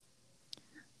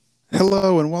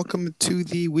Hello and welcome to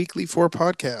the Weekly 4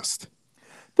 podcast.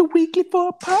 The Weekly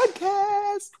 4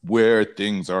 podcast, where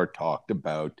things are talked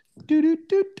about. I'm loving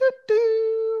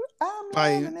By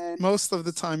it. most of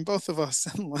the time, both of us,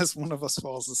 unless one of us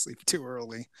falls asleep too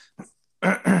early.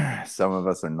 Some of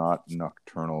us are not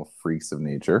nocturnal freaks of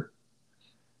nature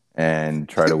and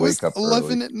try to wake up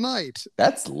 11 early. at night.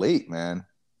 That's late, man.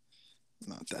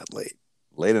 Not that late.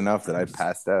 Late enough that I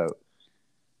passed out.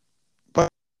 But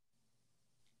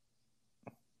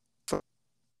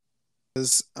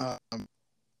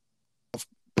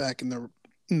back in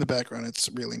the background, it's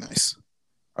really nice.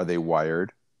 Are they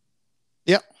wired?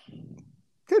 Yeah.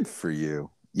 Good for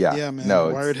you. Yeah. Yeah, man.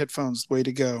 No, wired headphones, way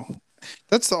to go.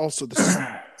 That's also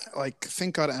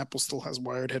thank God Apple still has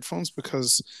wired headphones,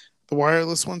 because the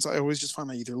wireless ones, I always just find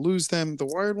I either lose them. The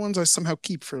wired ones I somehow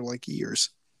keep for like years.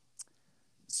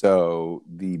 So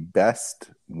the best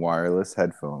wireless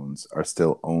headphones are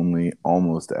still only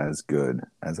almost as good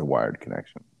as a wired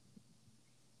connection.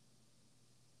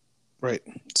 Right.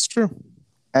 It's true.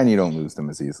 And you don't lose them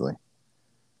as easily.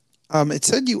 It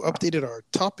said you updated our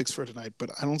topics for tonight,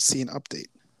 but I don't see an update.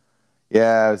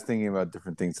 Yeah, I was thinking about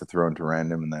different things to throw into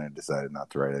random, and then I decided not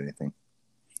to write anything.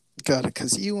 Got it,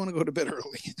 because you want to go to bed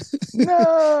early.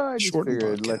 No, I just Shortened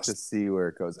figured, podcast. let's just see where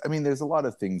it goes. I mean, there's a lot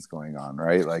of things going on,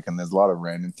 right? And there's a lot of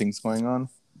random things going on.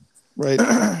 Right.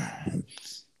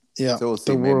 Yeah. So we'll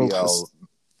see. The Maybe world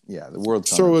the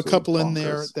world's throw a absolute couple in bonkers.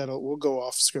 there that will go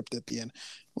off script at the end.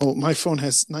 Well, my phone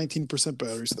has 19%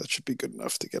 battery, so that should be good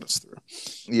enough to get us through.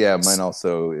 Yeah, mine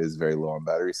also is very low on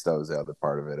battery, so that was the other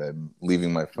part of it. I'm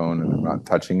leaving my phone and I'm not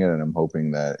touching it, and I'm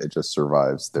hoping that it just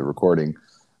survives the recording.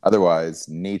 Otherwise,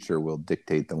 nature will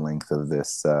dictate the length of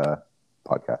this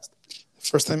podcast.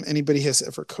 First time anybody has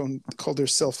ever called their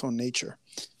cell phone nature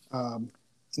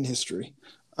in history.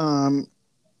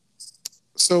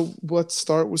 So let's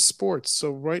start with sports.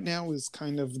 So right now is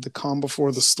kind of the calm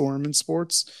before the storm in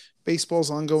sports. Baseball's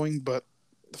ongoing, but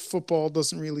the football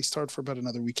doesn't really start for about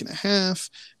another week and a half.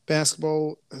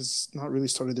 Basketball has not really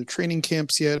started their training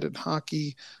camps yet. And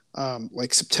hockey,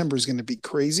 September is going to be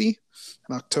crazy.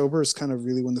 And October is kind of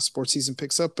really when the sports season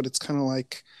picks up, but it's kind of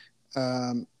like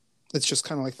it's just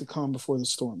kind of like the calm before the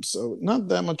storm. So not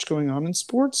that much going on in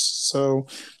sports. So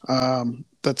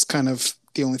that's kind of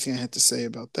the only thing I had to say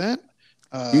about that.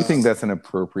 Do you think that's an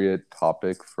appropriate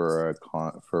topic for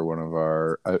one of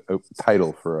our a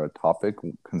title for a topic,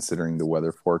 considering the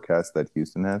weather forecast that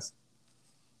Houston has?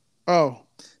 Oh,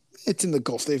 it's in the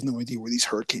Gulf. They have no idea where these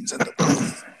hurricanes end up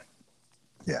going.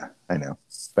 Yeah, I know.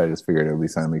 But I just figured it would be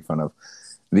something to make fun of.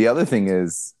 The other thing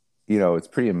is, it's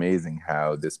pretty amazing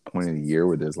how this point of the year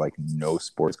where there's no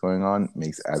sports going on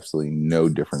makes absolutely no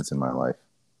difference in my life.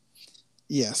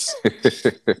 Yes.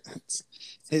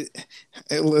 It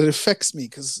affects me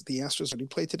because the Astros already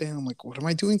played today, and I'm like, what am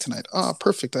I doing tonight?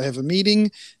 Perfect. I have a meeting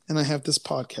and I have this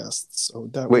podcast. So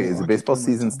that Wait, is the baseball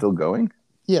season still going?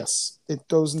 Yes, it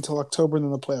goes until October, and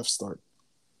then the playoffs start.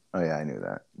 Oh yeah, I knew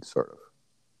that. Sort of.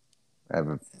 I have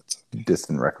a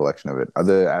distant recollection of it. Are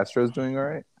the Astros doing all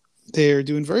right? They're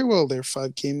doing very well. They're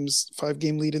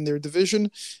 5-game lead in their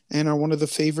division, and are one of the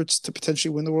favorites to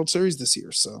potentially win the World Series this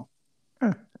year. So.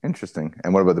 Interesting.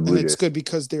 And what about the Blue Jays? It's good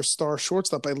because their star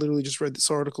shortstop, I literally just read this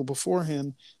article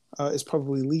beforehand, is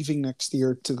probably leaving next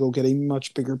year to go get a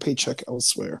much bigger paycheck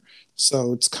elsewhere.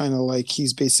 So it's kind of like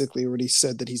he's basically already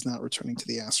said that he's not returning to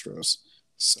the Astros.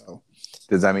 So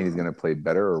does that mean he's going to play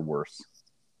better or worse?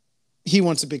 He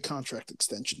wants a big contract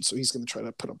extension, so he's going to try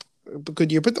to put up a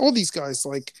good year. But all these guys,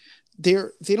 they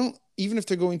don't, even if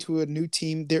they're going to a new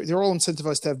team, they're all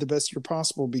incentivized to have the best year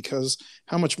possible, because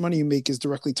how much money you make is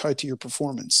directly tied to your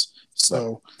performance.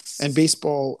 So, and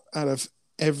baseball, out of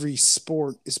every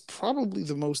sport, is probably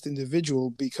the most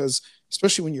individual, because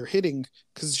especially when you're hitting,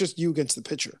 because it's just you against the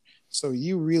pitcher. So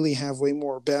you really have way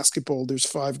more. Basketball, there's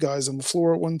 5 guys on the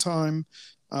floor at one time.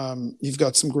 You've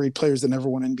got some great players that never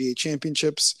won NBA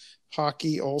championships.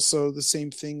 Hockey, also the same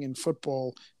thing. In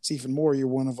football, it's even more. You're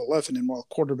one of 11, and while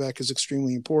quarterback is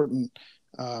extremely important,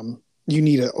 you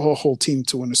need a whole team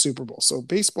to win a Super Bowl. So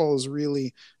baseball is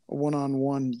really a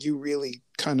one-on-one. You really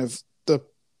kind of, the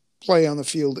play on the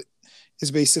field is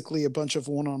basically a bunch of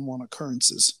one-on-one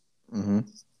occurrences. Mm-hmm.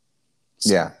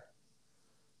 So, yeah.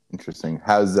 Interesting.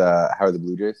 How are the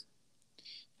Blue Jays?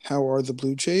 How are the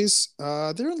Blue Jays?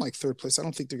 They're in 3rd place. I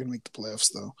don't think they're going to make the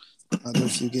playoffs, though. They're a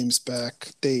few games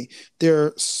back.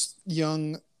 Their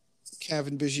young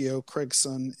Kevin Biggio, Craig's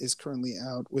son, is currently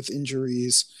out with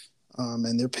injuries,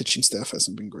 and their pitching staff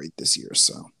hasn't been great this year.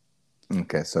 So,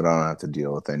 okay, so I don't have to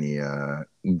deal with any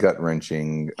gut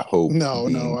wrenching hope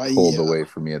being pulled away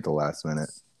from me at the last minute.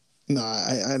 No,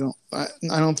 I don't. I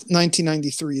don't.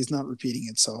 1993 is not repeating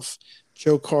itself.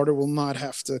 Joe Carter will not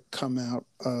have to come out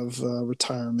of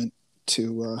retirement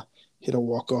to hit a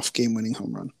walk-off game-winning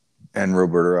home run. And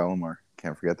Roberto Alomar.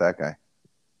 Can't forget that guy.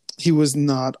 He was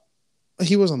not.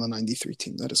 He was on the 93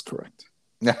 team. That is correct.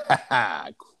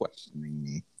 Questioning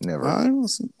me. Never. I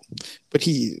wasn't. But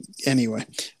he, anyway.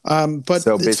 But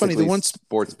so it's funny. The one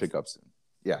sports pickups.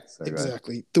 Yeah.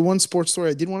 Exactly. The one sports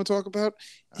story I did want to talk about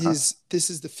is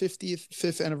this is the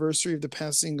 55th anniversary of the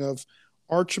passing of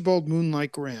Archibald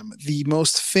Moonlight Graham, the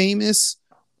most famous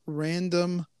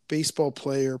random baseball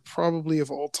player probably of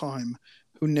all time,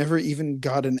 who never even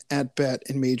got an at-bat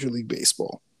in Major League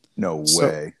Baseball. No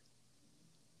way.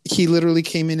 He literally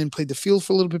came in and played the field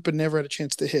for a little bit, but never had a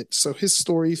chance to hit. So his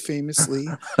story famously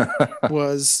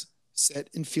was set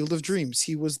in Field of Dreams.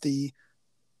 He was the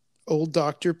old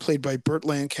doctor played by Burt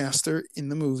Lancaster in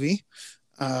the movie.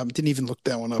 Didn't even look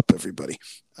that one up, everybody.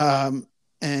 And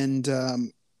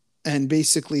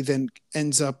basically then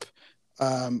ends up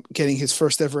getting his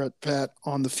first ever at bat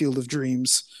on the Field of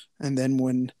Dreams. And then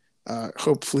when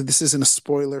hopefully this isn't a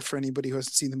spoiler for anybody who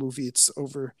hasn't seen the movie, it's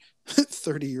over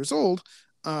 30 years old.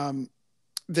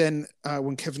 Then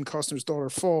when Kevin Costner's daughter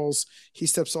falls, he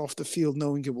steps off the field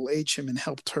knowing it will age him and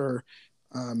helped her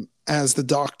as the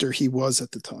doctor he was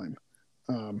at the time,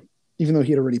 even though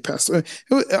he had already passed.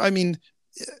 I mean,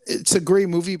 it's a great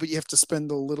movie, but you have to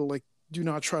spend a little, like, do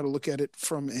not try to look at it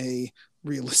from a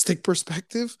realistic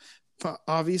perspective,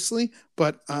 obviously.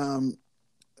 But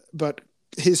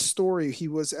his story, he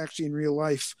was actually in real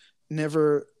life,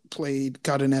 never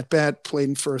got an at bat,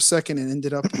 played for a second, and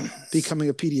ended up becoming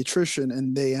a pediatrician.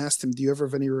 And they asked him, "Do you ever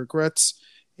have any regrets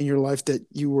in your life that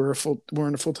you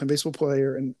weren't a full-time baseball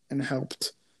player and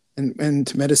helped and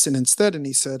to medicine instead?" And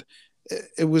he said,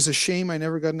 "It was a shame I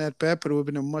never got an at bat, but it would have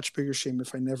been a much bigger shame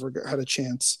if I never had a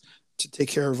chance to take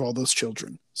care of all those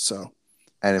children." So,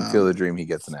 and in Field of Dream, he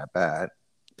gets an at bat,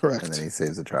 correct, and then he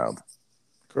saves a child.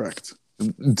 Correct.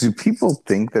 Do people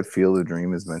think that Field of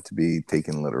Dream is meant to be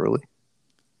taken literally?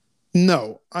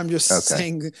 No, I'm just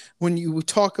saying when you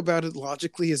talk about it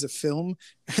logically as a film,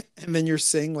 and then you're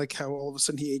saying like how all of a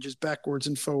sudden he ages backwards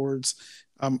and forwards,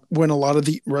 when a lot of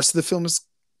the rest of the film is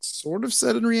sort of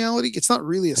set in reality. It's not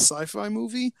really a sci-fi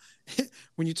movie.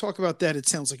 When you talk about that, it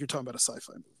sounds like you're talking about a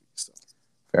sci-fi movie. So.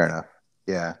 Fair enough.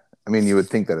 Yeah. I mean, you would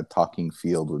think that a talking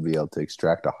field would be able to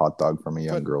extract a hot dog from a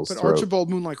young girl's throat. But Archibald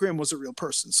Moonlight Graham was a real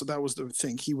person, so that was the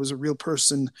thing. He was a real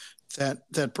person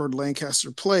that Burt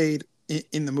Lancaster played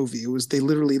in the movie. It was, they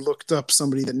literally looked up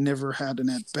somebody that never had an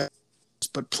at bat,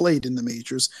 but played in the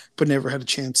majors, but never had a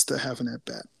chance to have an at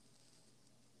bat.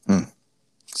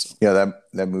 So. Yeah,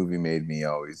 that movie made me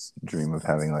always dream of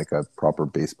having like a proper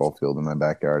baseball field in my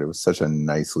backyard. It was such a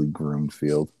nicely groomed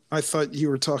field. I thought you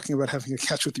were talking about having a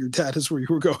catch with your dad is where you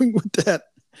were going with that.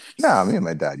 No, me and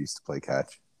my dad used to play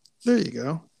catch. There you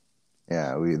go.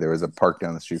 Yeah, there was a park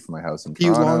down the street from my house in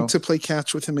Toronto. You long to play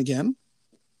catch with him again?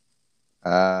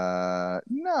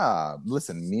 Nah.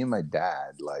 Listen, me and my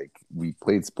dad, like, we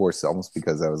played sports almost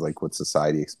because that was like what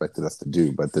society expected us to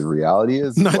do. But the reality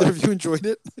is, neither of you enjoyed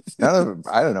it. I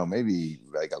don't know, maybe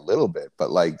like a little bit. But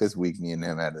like this week, me and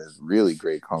him had a really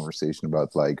great conversation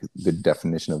about like the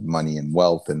definition of money and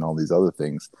wealth and all these other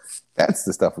things. That's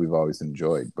the stuff we've always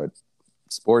enjoyed. But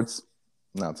sports,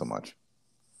 not so much.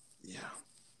 Yeah,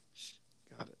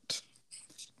 got it.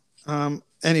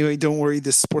 Anyway, don't worry.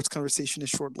 This sports conversation is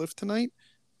short-lived tonight,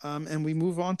 and we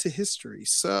move on to history.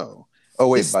 So, by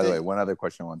the way, one other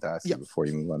question I want to ask you before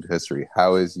you move on to history: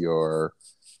 how is your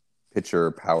pitcher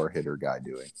power hitter guy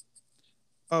doing?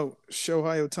 Oh,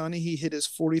 Shohei Ohtani, he hit his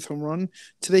 40th home run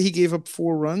today. He gave up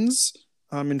 4 runs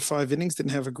in 5 innings.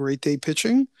 Didn't have a great day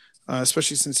pitching,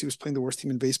 especially since he was playing the worst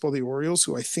team in baseball, the Orioles,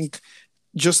 who I think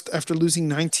just after losing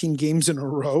 19 games in a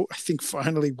row, I think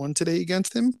finally won today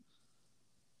against him.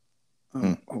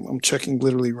 I'm checking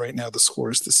literally right now the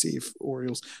scores to see if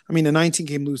Orioles. I mean, a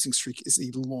 19-game losing streak is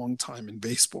a long time in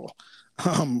baseball,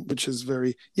 which is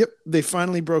very. Yep, they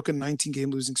finally broke a 19-game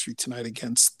losing streak tonight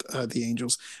against the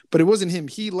Angels. But it wasn't him.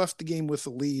 He left the game with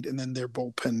a lead, and then their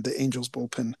bullpen, the Angels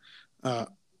bullpen,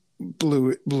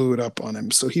 blew it up on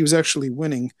him. So he was actually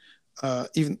winning,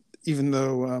 even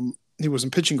though he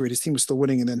wasn't pitching great. His team was still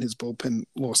winning, and then his bullpen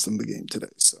lost them the game today.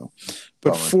 So,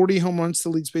 but 40 home runs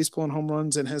still leads baseball in home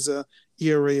runs and has a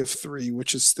ERA of 3,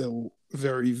 which is still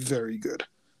very, very good.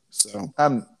 So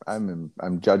I'm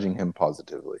judging him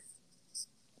positively.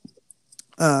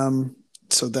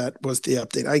 So that was the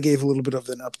update. I gave a little bit of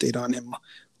an update on him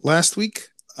last week,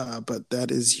 but that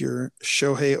is your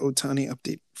Shohei Ohtani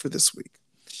update for this week.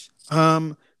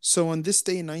 So on this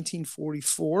day in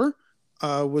 1944.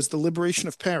 was the liberation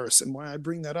of Paris. And why I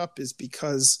bring that up is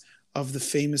because of the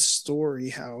famous story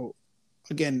how,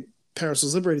 again, Paris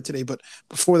was liberated today, but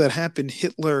before that happened,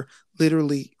 Hitler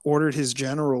literally ordered his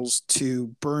generals to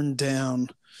burn down,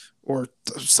 or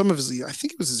some of his, I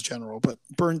think it was his general, but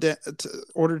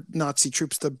ordered Nazi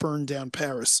troops to burn down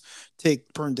Paris,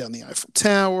 burn down the Eiffel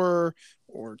Tower,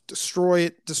 or destroy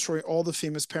all the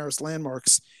famous Paris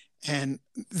landmarks. And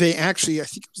they actually, I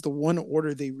think it was the one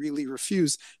order they really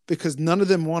refused because none of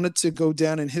them wanted to go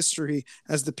down in history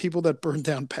as the people that burned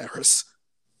down Paris.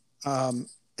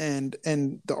 And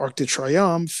the Arc de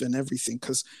Triomphe and everything.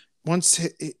 Because once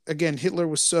again, Hitler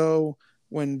was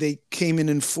when they came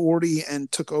in 40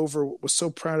 and took over, was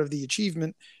so proud of the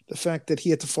achievement, the fact that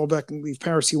he had to fall back and leave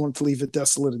Paris, he wanted to leave it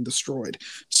desolate and destroyed.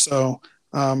 So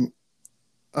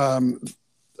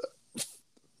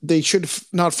they should have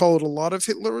not followed a lot of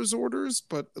Hitler's orders,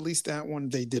 but at least that one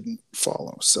they didn't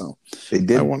follow. So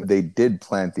they did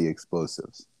plant the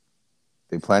explosives.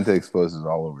 They planted explosives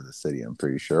all over the city, I'm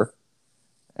pretty sure.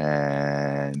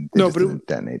 And they didn't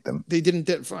detonate them. They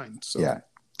didn't fine. So yeah,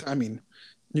 I mean,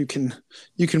 you can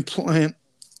plant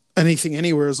anything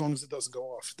anywhere as long as it doesn't go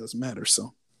off. It doesn't matter.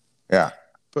 So yeah,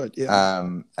 but yeah.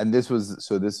 And this was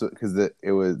because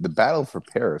the battle for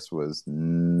Paris was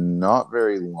not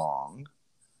very long,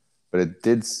 but it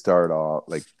did start off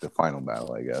like the final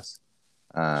battle, I guess.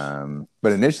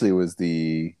 But initially it was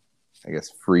the, I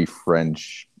guess, Free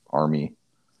French Army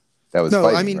that was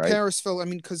fighting, I mean, right? Paris fell. I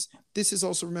mean, because this is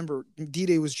also, remember,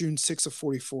 D-Day was June 6th of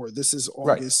 44. This is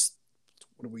August,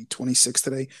 what are we, 26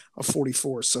 today, of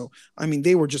 44. So, I mean,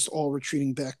 they were just all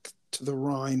retreating back to the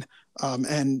Rhine,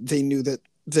 and they knew that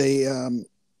they,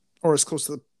 or as close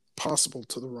to possible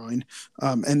to the Rhine.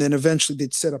 And then eventually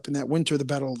they'd set up in that winter, the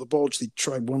Battle of the Bulge. They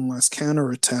tried one last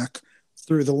counterattack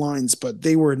through the lines, but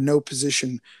they were in no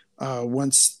position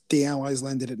once the Allies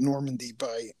landed at Normandy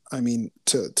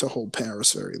to hold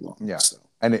Paris very long. Yeah. So.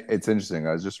 And it's interesting.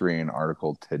 I was just reading an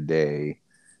article today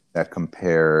that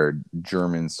compared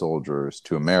German soldiers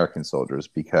to American soldiers,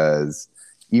 because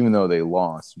even though they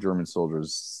lost, German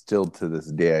soldiers still to this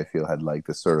day, I feel, had like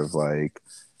this sort of like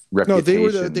reputation.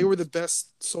 No, they were the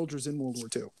best soldiers in World War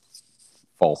II.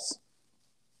 False.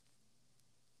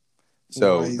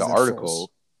 So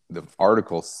the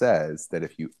article says that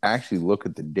if you actually look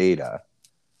at the data,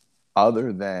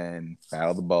 other than Battle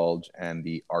of the Bulge and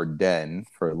the Ardennes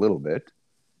for a little bit,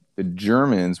 the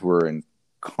Germans were in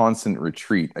constant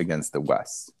retreat against the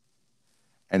West.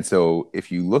 And so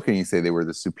if you look and you say they were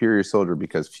the superior soldier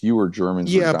because fewer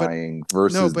Germans were dying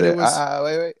versus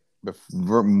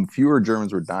fewer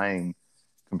Germans were dying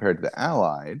compared to the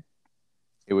Allied,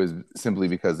 it was simply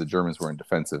because the Germans were in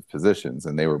defensive positions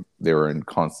and they were in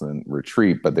constant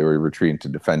retreat, but they were retreating to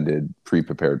defended,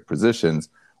 pre-prepared positions,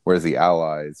 whereas the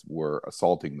Allies were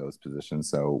assaulting those positions.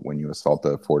 So when you assault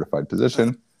a fortified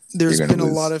position, there's been a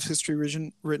lot of history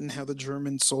written how the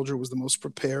German soldier was the most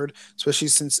prepared, especially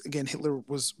since, again, Hitler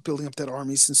was building up that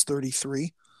army since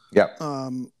 1933. Yeah.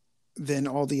 Than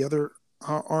all the other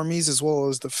armies, as well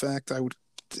as the fact I would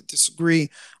disagree.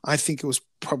 I think it was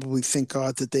probably, thank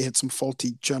God, that they had some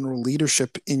faulty general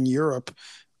leadership in Europe,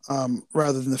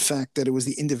 rather than the fact that it was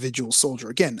the individual soldier.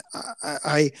 Again,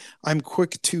 I'm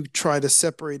quick to try to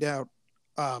separate out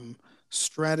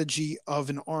strategy of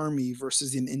an army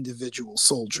versus an individual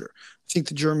soldier. I think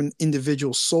the German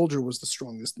individual soldier was the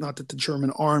strongest, not that the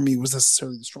German army was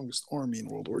necessarily the strongest army in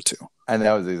World War II. And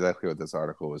that was exactly what this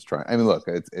article was trying. I mean, look,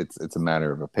 it's a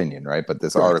matter of opinion, right? But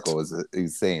this article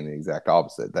is saying the exact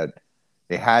opposite, that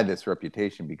they had this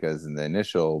reputation because in the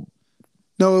initial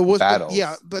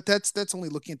battles, but that's only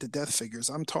looking at the death figures.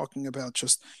 I'm talking about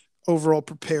just overall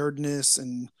preparedness,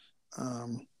 and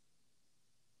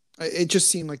it just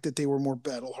seemed like that they were more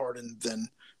battle hardened than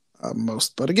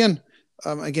most. But again,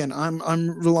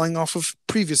 I'm relying off of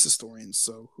previous historians,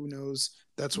 so who knows?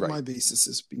 That's what my basis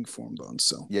is being formed on.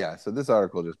 So yeah, so this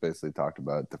article just basically talked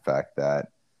about the fact that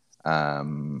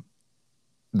the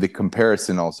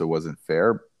comparison also wasn't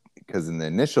fair, because in the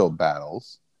initial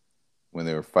battles, when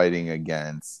they were fighting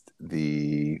against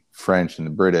the French and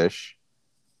the British,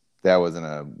 that was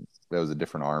a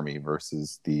different army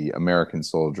versus the American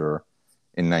soldier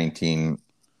in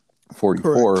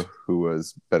 1944, who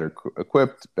was better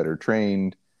equipped, better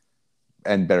trained,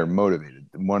 and better motivated.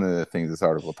 One of the things this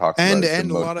artitle talks about,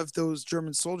 and a lot of those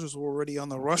German soldiers were already on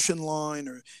the Russian line,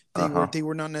 or they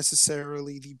were not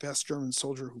necessarily the best German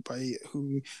soldier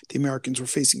who the Americans were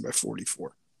facing by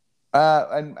 44.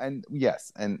 And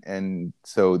yes, and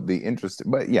so the interest,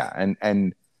 but yeah,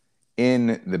 and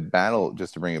in the battle,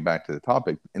 just to bring it back to the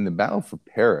topic, in the battle for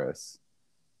Paris,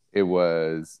 it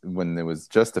was when there was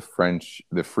just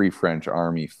the Free French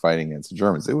Army fighting against the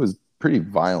Germans. It was pretty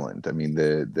violent. I mean,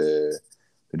 the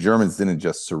Germans didn't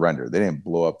just surrender; they didn't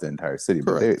blow up the entire city,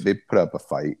 but Correct. they put up a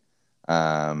fight.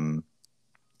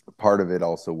 Part of it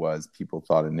also was people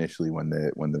thought initially when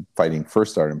the fighting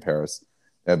first started in Paris,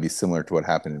 that would be similar to what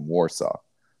happened in Warsaw.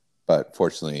 But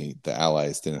fortunately, the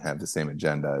Allies didn't have the same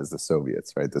agenda as the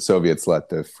Soviets, right? The Soviets let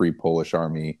the Free Polish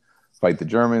Army fight the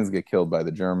Germans, get killed by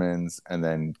the Germans, and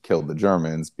then killed the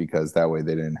Germans because that way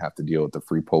they didn't have to deal with the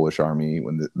Free Polish Army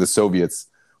when the Soviets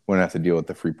wouldn't have to deal with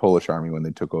the Free Polish Army when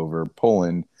they took over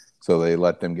Poland. So they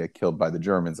let them get killed by the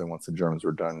Germans, and once the Germans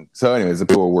were done. So anyways, the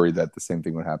people were worried that the same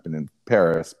thing would happen in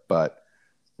Paris, but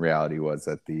reality was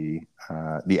that the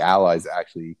Allies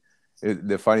actually.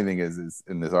 The funny thing is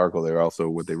in this article, they also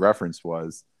what they referenced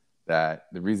was that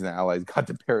the reason the Allies got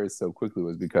to Paris so quickly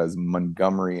was because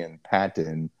Montgomery and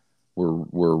Patton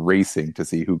were racing to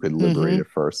see who could liberate it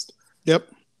first. Yep,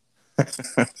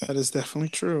 that is definitely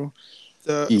true.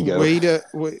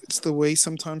 It's the way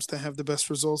sometimes to have the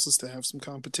best results is to have some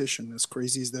competition, as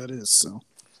crazy as that is. So,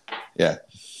 yeah.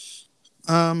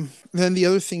 Then the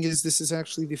other thing is this is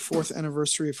actually the 4th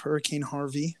anniversary of Hurricane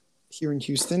Harvey here in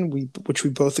Houston, which we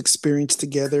both experienced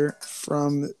together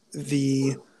from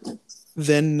the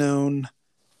then known.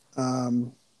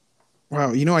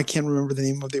 Wow, I can't remember the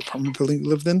name of the apartment building we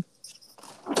lived in.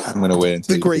 I'm gonna wait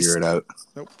until you figure it out.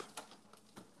 Nope.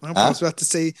 I was about to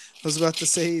say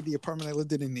the apartment I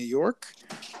lived in New York.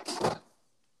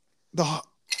 The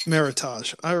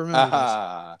Meritage. I remember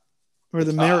this. Or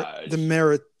the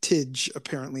Meritage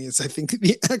apparently is, I think,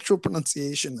 the actual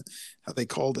pronunciation, how they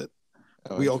called it.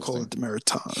 Oh, we all call it the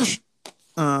Meritage.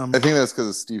 I think that's because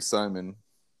of Steve Simon.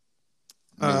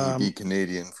 Be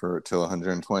Canadian till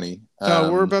 120.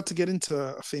 We're about to get into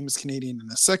a famous Canadian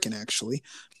in a second, actually,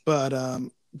 but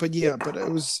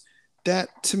it was that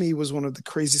to me was one of the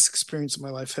craziest experiences of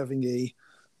my life, having a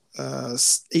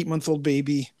 8-month-old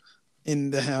baby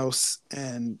in the house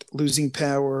and losing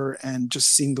power and just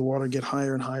seeing the water get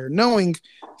higher and higher, knowing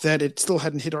that it still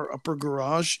hadn't hit our upper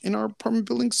garage in our apartment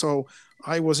building, so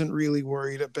I wasn't really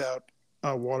worried about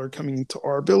water coming into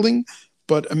our building.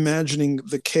 But imagining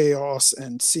the chaos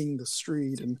and seeing the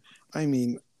street, and I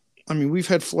mean, we've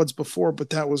had floods before, but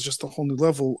that was just a whole new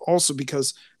level. Also,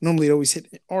 because normally it always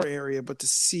hit our area, but to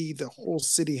see the whole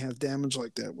city have damage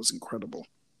like that was incredible.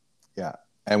 Yeah,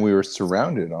 and we were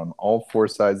surrounded on all 4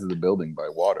 sides of the building by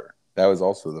water. That was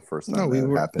also the first time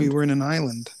that happened. We were in an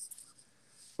island,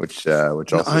 which an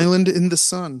island in the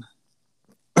sun.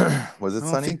 Was it sunny?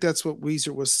 I don't think that's what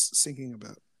Weezer was singing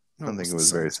about. I don't think it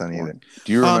was very sunny either.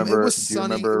 Do you remember? It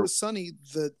was sunny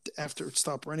after it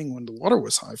stopped raining when the water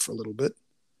was high for a little bit.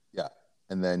 Yeah,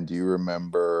 and then do you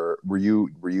remember? Were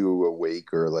you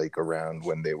awake or like around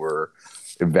when they were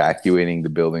evacuating the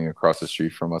building across the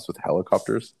street from us with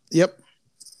helicopters? Yep,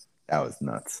 that was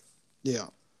nuts. Yeah,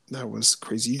 that was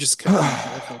crazy. You just kept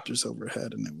helicopters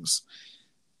overhead, and it was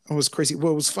crazy.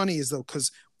 What was funny is though,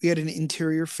 because we had an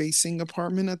interior facing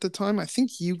apartment at the time. I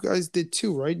think you guys did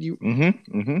too, right?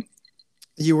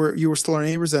 You were still our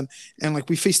neighbors then, and like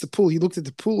we faced the pool. You looked at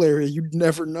the pool area, you'd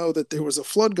never know that there was a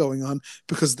flood going on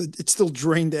because it still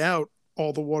drained out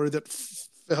all the water that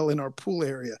fell in our pool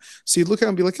area. So you'd look out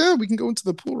and be like, "Oh, we can go into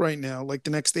the pool right now." Like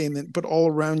the next day, but all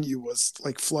around you was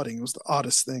like flooding. It was the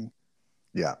oddest thing.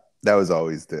 Yeah, that was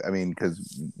always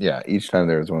because each time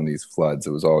there was one of these floods,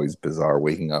 it was always bizarre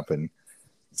waking up and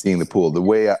seeing the pool. The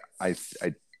way I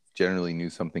generally knew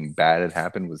something bad had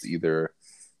happened was either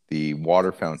the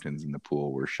water fountains in the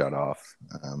pool were shut off,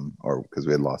 or because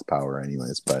we had lost power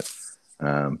anyways. But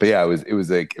yeah, it was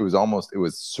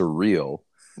surreal,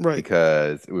 right?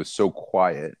 Because it was so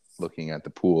quiet looking at the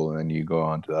pool, and then you go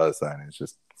on to the other side, and it's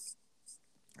just,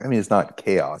 it's not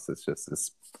chaos. It's just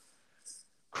this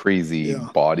crazy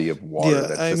body of water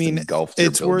that just engulfs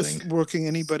your building. Worth working.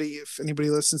 If anybody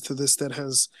listens to this that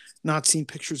has not seen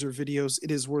pictures or videos,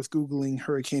 it is worth Googling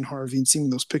Hurricane Harvey and seeing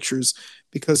those pictures,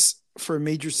 because for a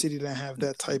major city to have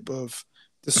that type of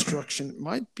destruction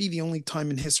might be the only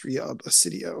time in history of a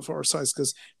city of our size.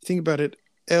 Because think about it,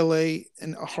 LA,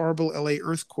 and a horrible LA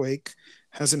earthquake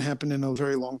hasn't happened in a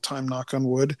very long time, knock on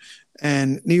wood.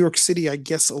 And New York City, I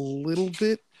guess a little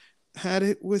bit had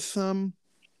it with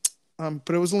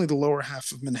but it was only the lower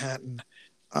half of Manhattan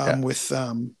with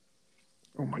oh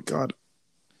my God,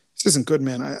 this isn't good,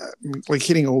 man. I'm like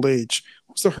hitting old age.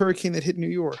 What was the hurricane that hit New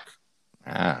York?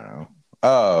 I don't know.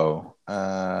 Oh,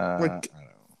 like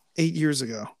 8 years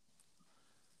ago.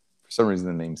 For some reason,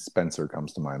 the name Spencer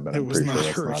comes to mind, but I'm pretty sure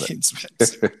that's Hurricane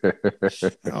Spencer.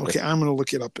 Okay, I'm gonna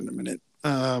look it up in a minute.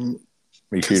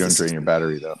 Make sure you don't drain your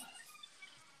battery, though.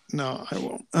 No, I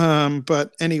won't.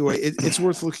 But anyway, it's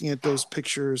worth looking at those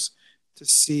pictures to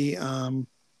see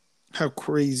how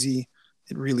crazy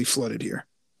it really flooded here.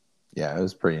 Yeah, it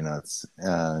was pretty nuts.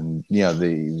 And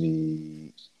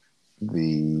the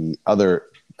other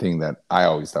thing that I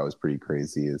always thought was pretty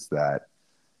crazy is that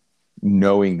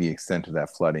knowing the extent of that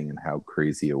flooding and how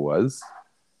crazy it was,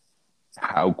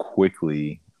 how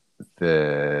quickly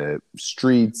the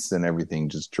streets and everything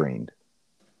just drained.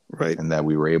 Right. And that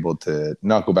we were able to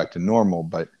not go back to normal.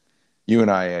 But you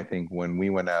and I think when we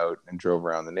went out and drove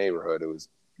around the neighborhood, it was,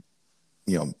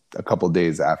 a couple of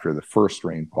days after the first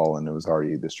rainfall, and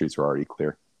the streets were already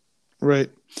clear. Right.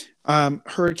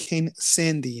 Hurricane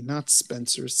Sandy, not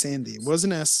Spencer, Sandy. It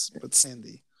wasn't S, but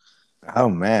Sandy. Oh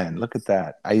man, look at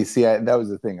that. That was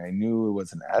the thing. I knew it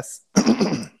was an S.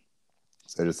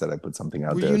 So I just said I put something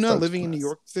out there. Were you not living in New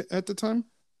York at the time?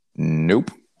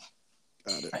 Nope.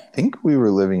 Got it. I think we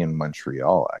were living in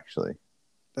Montreal, actually.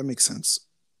 That makes sense.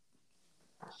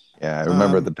 Yeah, I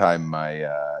remember at the time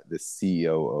the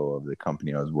COO of the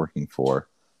company I was working for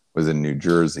was in New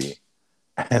Jersey.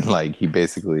 And he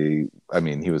basically,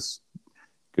 he was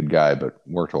a good guy, but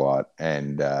worked a lot.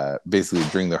 And basically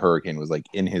during the hurricane was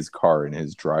in his car in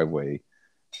his driveway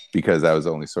because that was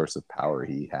the only source of power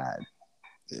he had.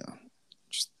 Yeah.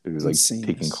 It was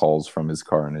taking calls from his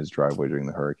car in his driveway during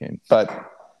the hurricane.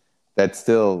 But that's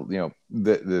still,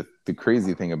 the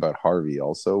crazy thing about Harvey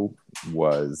also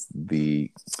was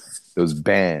those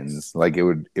bands.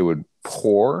 It would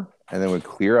pour and then would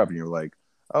clear up, and you're like,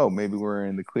 oh, maybe we're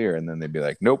in the clear, and then they'd be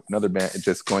like, nope, another band,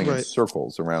 just going in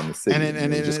circles around the city,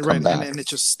 and it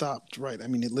just stopped. Right.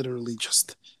 It literally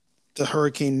just. The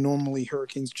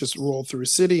hurricanes just roll through a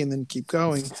city and then keep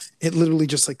going. It literally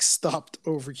just stopped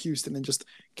over Houston and just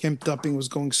Camp Dupping was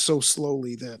going so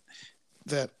slowly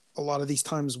that a lot of these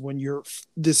times when you're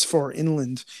this far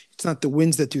inland, it's not the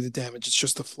winds that do the damage. It's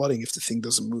just the flooding if the thing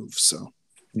doesn't move. So,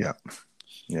 yeah,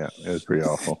 it was pretty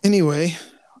awful. Anyway,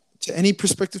 to any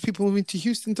prospective people moving to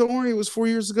Houston, don't worry. It was 4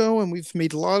 years ago and we've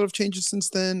made a lot of changes since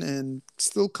then and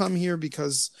still come here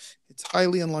because it's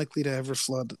highly unlikely to ever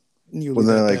flood. Was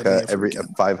there every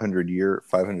 500-year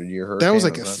hurricane? That was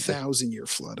a 1,000-year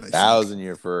flood.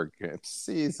 1,000-year for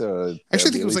see. So actually,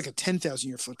 I think it was a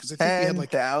 10,000-year flood because I think we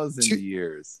had 10,000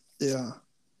 years. Yeah,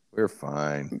 we're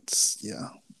fine.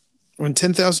 When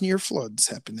 10,000-year floods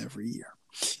happen every year.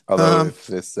 Although if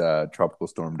this tropical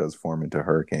storm does form into a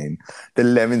hurricane, the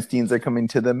Levensteins are coming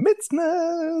to the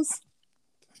Mitzners.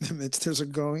 The Mitzners are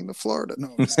going to Florida.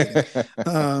 No, I'm just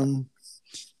kidding.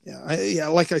 Yeah,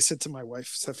 like I said to my wife,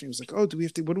 Stephanie was like, "Oh, what do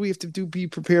we have to do? Be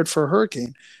prepared for a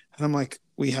hurricane?" And I'm like,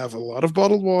 "We have a lot of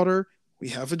bottled water. We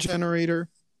have a generator.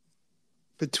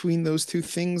 Between those two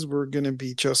things, we're gonna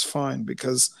be just fine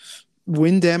because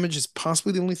wind damage is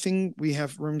possibly the only thing. We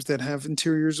have rooms that have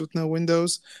interiors with no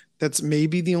windows. That's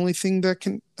maybe the only thing that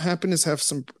can happen is have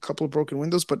a couple of broken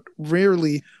windows, but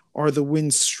rarely are the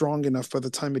winds strong enough by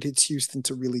the time it hits Houston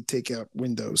to really take out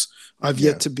windows. I've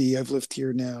lived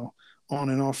here now on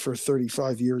and off for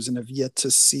 35 years and have yet to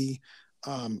see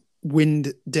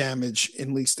wind damage, at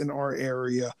least in our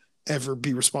area, ever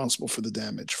be responsible for the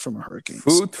damage from a hurricane.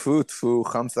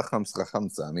 Khamsa.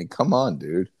 Come on,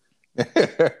 dude.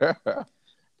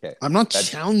 Okay. I'm not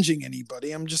challenging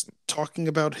anybody. I'm just talking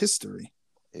about history.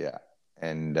 Yeah.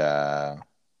 And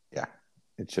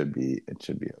it should be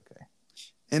okay.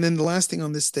 And then the last thing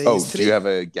on this day is today. Do you have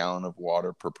a gallon of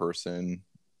water per person?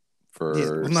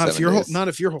 Not if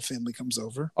your whole family comes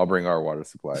over. I'll bring our water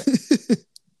supply.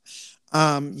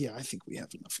 I think we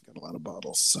have enough. We got a lot of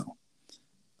bottles. So,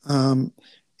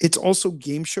 it's also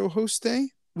game show host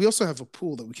day. We also have a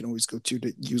pool that we can always go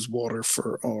to use water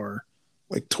for our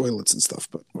toilets and stuff.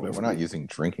 But whatever. We're not using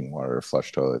drinking water to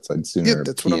flush toilets. I'd sooner.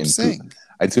 That's what I'm saying.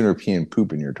 I'd sooner pee and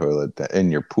poop in your toilet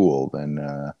in your pool than.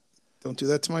 Don't do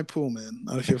that to my pool, man.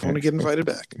 Not if you want to get invited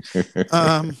back.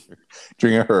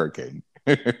 During a hurricane.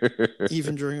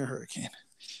 Even during a hurricane.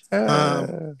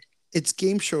 It's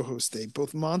game show host day.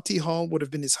 Both Monty Hall would have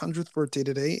been his 100th birthday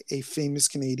today, a famous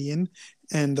Canadian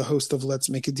and the host of Let's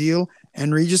Make a Deal,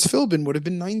 and Regis Philbin would have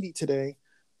been 90 today,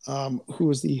 who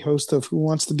was the host of Who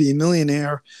Wants to Be a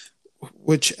Millionaire,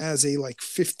 which as a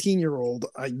 15-year-old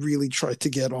I really tried to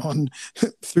get on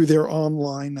through their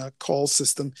online call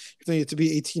system. You had to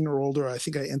be 18 or older. I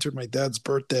think I entered my dad's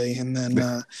birthday and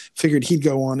then figured he'd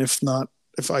go on if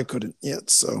I couldn't yet.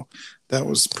 So that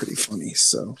was pretty funny.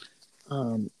 So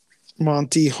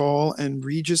Monty Hall and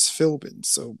Regis Philbin.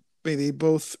 So may they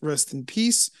both rest in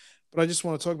peace. But I just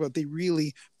want to talk about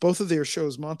both of their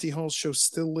shows. Monty Hall's show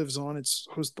still lives on. It's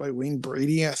hosted by Wayne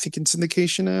Brady, I think in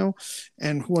syndication now.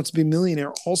 And Who Wants to Be a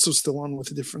Millionaire also still on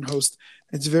with a different host.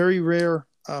 It's very rare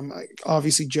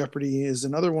Obviously, Jeopardy is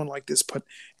another one like this, but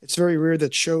it's very rare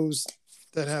that shows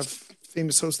that have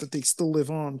famous hosts that they still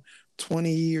live on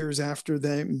 20 years after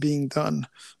them being done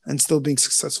and still being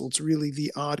successful. It's really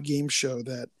the odd game show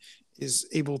that is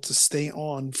able to stay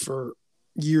on for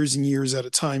years and years at a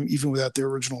time, even without their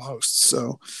original hosts.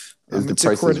 So, Is The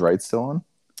Price is Right still on?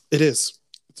 It is.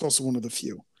 It's also one of the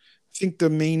few. I think the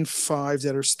main five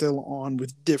that are still on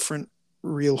with different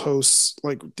real hosts,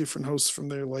 like different hosts from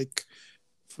their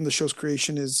from the show's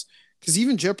creation, is because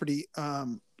even Jeopardy,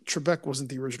 Trebek wasn't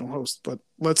the original host, but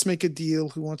Let's Make a Deal,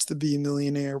 Who Wants to Be a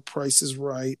Millionaire, Price is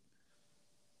Right,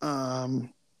 because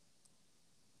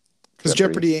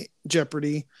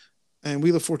Jeopardy, and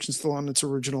Wheel of Fortune's still on its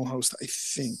original host, I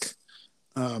think.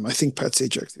 I think Pat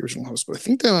Sajak's the original host, but I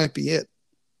think that might be it.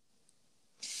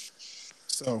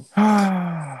 So,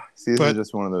 see, this is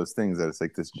just one of those things that it's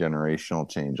like this generational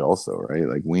change, also, right?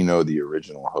 Like we know the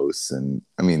original hosts, and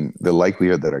I mean, the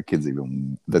likelihood that our kids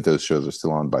that those shows are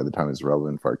still on by the time it's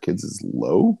relevant for our kids is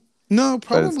low. No,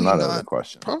 probably but it's not out of the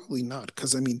question. Probably not,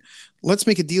 because I mean, Let's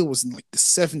Make a Deal was in like the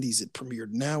 70s it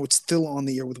premiered. Now it's still on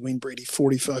the air with Wayne Brady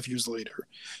 45 years later.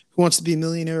 Who Wants to Be a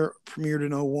Millionaire premiered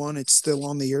in 01. It's still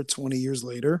on the air 20 years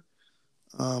later.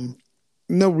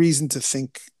 No reason to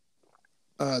think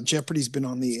Jeopardy's been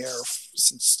on the air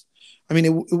since. I mean,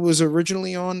 it was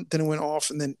originally on, then it went off,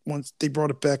 and then once they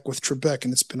brought it back with Trebek,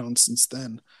 and it's been on since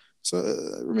then. So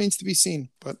it remains to be seen.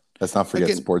 But let's not forget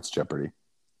Sports Jeopardy.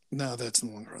 No, that's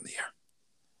no longer on the air.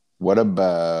 What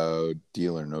about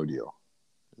Deal or No Deal?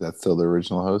 Is that still the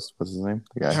original host? What's his name?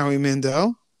 The guy? Howie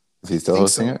Mandel. Is he still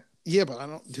hosting it? Yeah, but I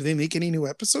don't. Do they make any new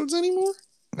episodes anymore?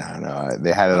 No.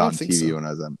 They had it on TV when I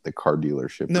was at the car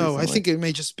dealership. No, recently. I think it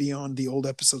may just be on the old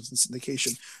episodes in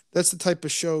syndication. That's the type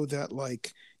of show that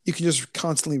like you can just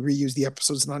constantly reuse the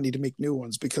episodes and not need to make new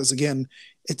ones, because again,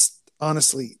 it's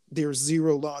honestly there's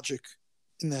zero logic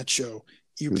in that show.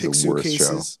 You pick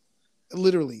suitcases.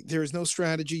 Literally, there is no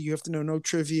strategy. You have to know no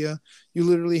trivia. You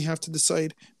literally have to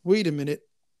decide, wait a minute,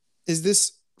 is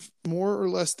this more or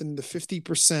less than the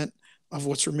 50% of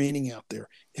what's remaining out there?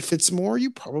 If it's more,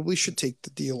 you probably should take the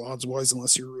deal odds-wise,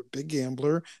 unless you're a big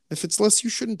gambler. If it's less, you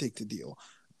shouldn't take the deal.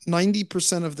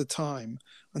 90% of the time,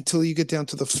 until you get down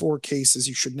to the 4 cases,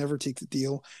 you should never take the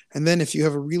deal. And then if you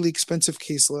have a really expensive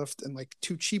case left and like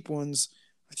 2 cheap ones,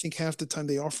 I think half the time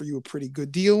they offer you a pretty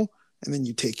good deal, and then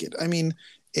you take it. I mean,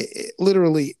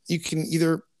 literally, you can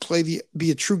either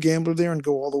be a true gambler there and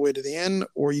go all the way to the end,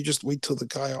 or you just wait till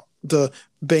the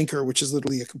banker, which is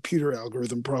literally a computer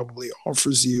algorithm, probably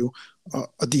offers you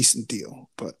a decent deal.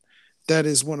 But that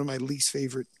is one of my least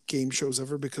favorite game shows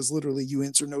ever, because literally you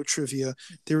answer no trivia.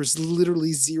 There is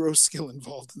literally zero skill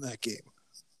involved in that game.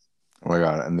 Oh my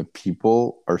God. And the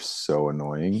people are so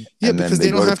annoying. Yeah, and because they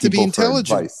don't have to be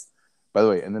intelligent. By the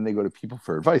way, and then they go to people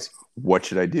for advice. What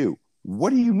should I do?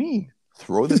 What do you mean?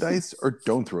 Throw the dice or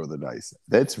don't throw the dice?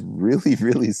 That's really,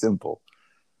 really simple.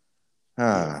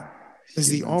 Is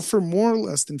the offer more or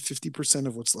less than 50%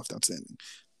 of what's left outstanding?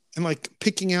 And like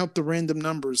picking out the random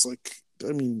numbers, like,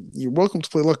 I mean, you're welcome to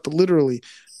play luck, but literally,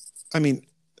 I mean,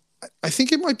 I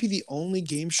think it might be the only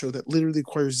game show that literally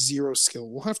requires zero skill.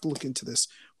 We'll have to look into this.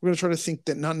 We're going to try to think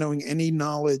that not knowing any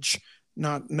knowledge,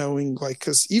 not knowing, like,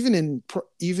 because even in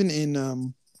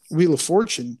Wheel of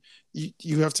Fortune,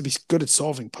 you have to be good at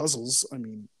solving puzzles. I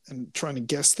mean, and trying to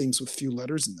guess things with few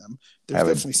letters in them. You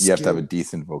have to have a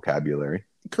decent vocabulary.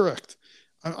 Correct.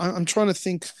 I'm trying to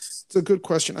think. It's a good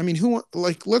question. I mean,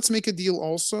 Let's Make a Deal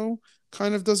also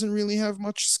kind of doesn't really have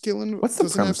much skill in. What's the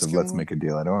premise of Let's Make a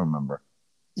Deal? I don't remember.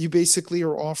 You basically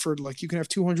are offered, like, you can have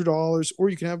 $200, or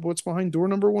you can have what's behind door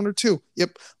number 1 or 2.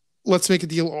 Yep. Let's Make a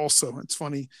Deal also. It's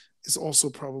funny. Is also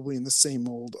probably in the same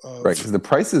mold of, right, because The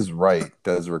Price is Right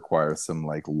does require some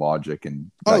like logic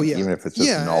and even if it's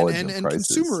just knowledge and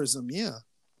prices. Consumerism,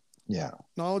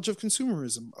 knowledge of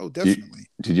consumerism. Oh, definitely.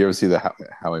 Did you ever see the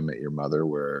How I Met Your Mother,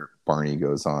 where Barney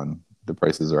goes on The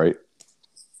Price is Right?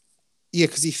 Yeah,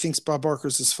 because he thinks Bob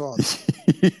Barker's his father.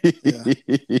 I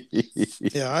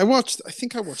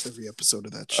think I watched every episode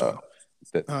of that show.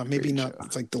 Maybe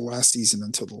not like the last season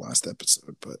until the last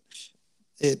episode, but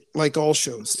it, like all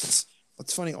shows,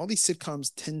 it's funny. All these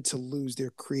sitcoms tend to lose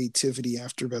their creativity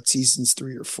after about seasons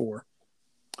 3 or 4.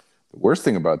 The worst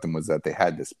thing about them was that they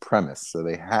had this premise, so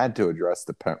they had to address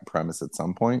the premise at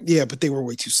some point. Yeah, but they were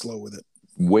way too slow with it.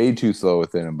 Way too slow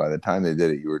with it, and by the time they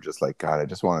did it, you were just like, God, I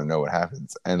just want to know what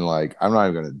happens. And like, I'm not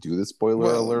even going to do the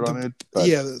spoiler alert on it. But,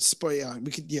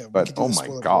 we could. But oh my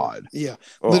God,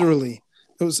 literally,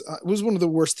 it was one of the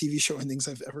worst TV show endings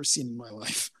I've ever seen in my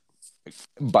life.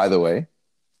 By the way,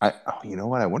 you know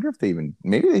what? I wonder if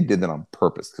maybe they did that on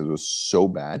purpose, because it was so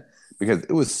bad. because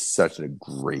it was such a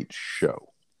great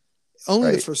show, Only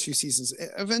the right? first few seasons.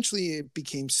 Eventually, it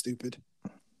became stupid.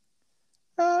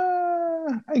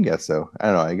 I guess so.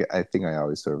 I don't know. I think I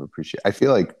always sort of appreciate. I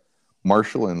feel like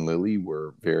Marshall and Lily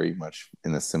were very much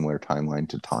in a similar timeline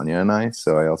to Tanya and I.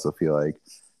 So I also feel like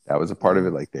that was a part of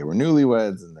it. Like they were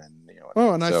newlyweds, and then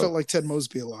Oh, and I So felt like Ted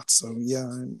Mosby a lot. So yeah,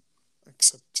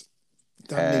 except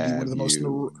that may be one of have the most.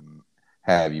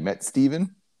 you met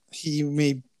Steven? He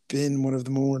may been one of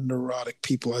the more neurotic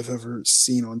people I've ever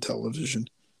seen on television.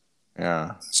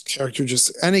 Yeah, His character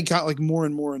just, and it got like more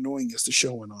and more annoying as the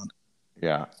show went on.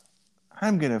 yeah.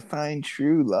 I'm gonna find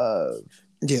true love.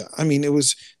 Yeah, I mean, it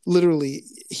was literally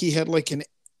he had like an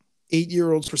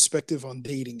 8-year-old's perspective on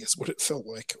dating is what it felt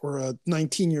like, or a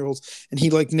 19-year-old, and he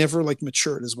like never like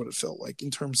matured is what it felt like in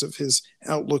terms of his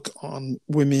outlook on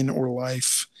women or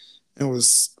life. It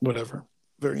was whatever,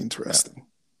 very interesting.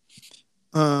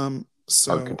 So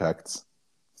Architects.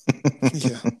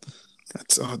 yeah,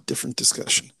 that's a different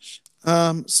discussion.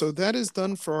 So that is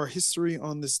done for our history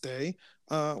on this day.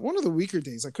 One of the weaker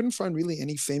days. I couldn't find really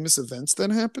any famous events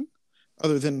that happened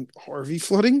other than Harvey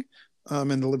flooding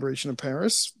and the liberation of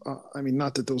Paris. I mean,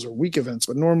 not that those are weak events,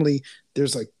 but normally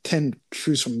there's like 10 to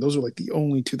choose from. Those are like the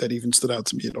only two that even stood out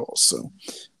to me at all. So,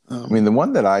 I mean, the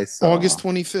one that I saw, August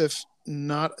 25th,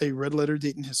 not a red letter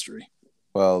date in history.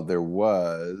 well, there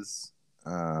was,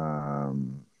 where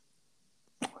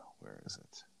is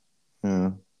it?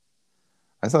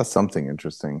 I saw something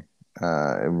interesting.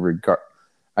 I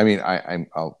mean,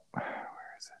 I'll.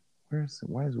 Where is it? Where is it?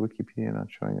 Why is Wikipedia not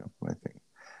showing up my thing?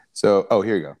 So, oh,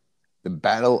 here you go. The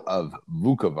Battle of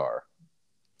Vukovar.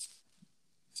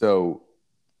 So,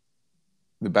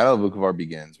 the Battle of Vukovar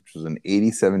begins, which was an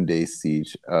 87-day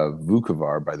siege of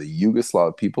Vukovar by the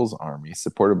Yugoslav People's Army,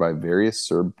 supported by various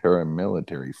Serb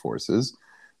paramilitary forces,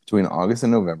 between August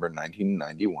and November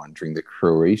 1991 during the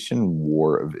Croatian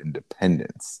War of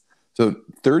Independence. So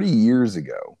 30 years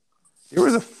ago, there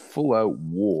was a full-out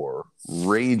war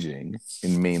raging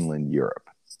in mainland Europe,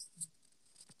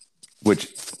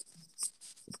 which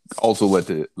also led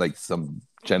to like some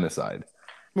genocide.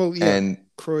 Well, yeah, And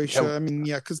Croatia. I mean,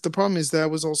 yeah, because the problem is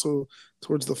that was also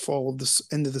towards the fall of the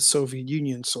end of the Soviet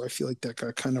Union. So I feel like that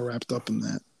got kind of wrapped up in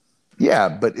that. yeah,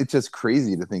 but it's just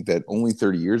crazy to think that only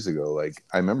 30 years ago, like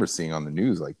I remember seeing on the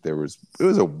news, like it was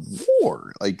a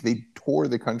war. Like they tore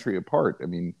the country apart. I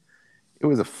mean, it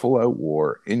was a full-out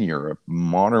war in Europe,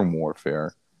 modern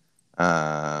warfare,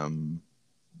 and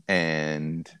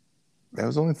that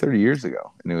was only 30 years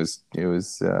ago, and it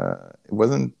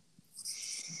wasn't.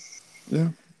 Yeah.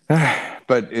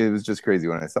 But it was just crazy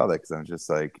when I saw that because I was just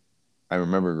like, I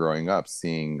remember growing up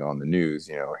seeing on the news,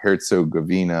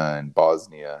 Herzegovina and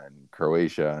Bosnia and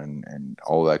Croatia and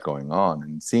all that going on,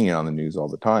 and seeing it on the news all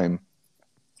the time.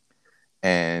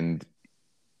 And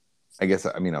I guess,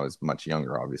 I mean, I was much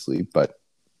younger, obviously, but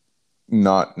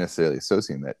not necessarily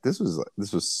associating that this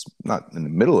was not in the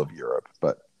middle of Europe,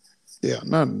 but yeah.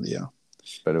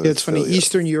 But it's funny.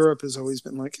 Eastern Europe has always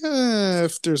been like,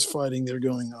 if there's fighting, they're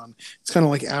going on. It's kind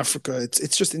of like Africa.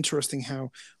 It's just interesting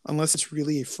how, unless it's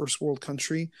really a first world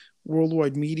country,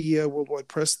 worldwide media, worldwide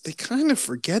press, they kind of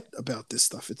forget about this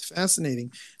stuff. It's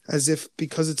fascinating, as if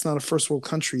because it's not a first world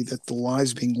country, that the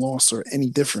lives being lost are any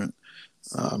different.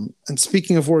 And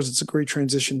speaking of wars, it's a great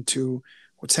transition to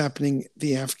what's happening,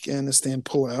 the Afghanistan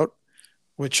pullout,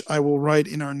 which I will write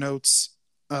in our notes.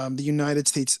 The United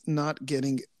States not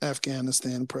getting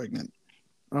Afghanistan pregnant.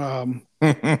 I'm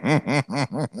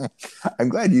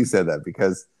glad you said that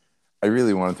because I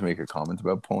really wanted to make a comment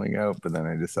about pulling out, but then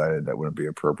I decided that wouldn't be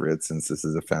appropriate since this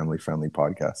is a family-friendly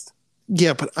podcast.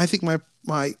 Yeah, but I think my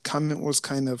comment was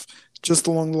kind of just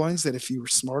along the lines that if you were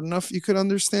smart enough, you could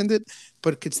understand it,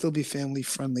 but it could still be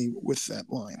family-friendly with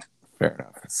that line. Fair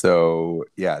enough. So,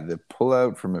 yeah, the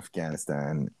pullout from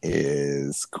Afghanistan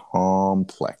is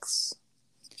complex.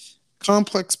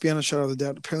 Complex beyond a shadow of a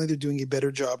doubt. Apparently they're doing a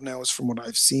better job now, as from what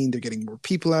I've seen. They're getting more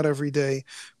people out every day,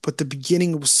 but the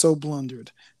beginning was so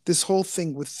blundered. This whole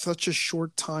thing with such a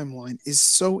short timeline is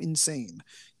so insane.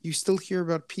 You still hear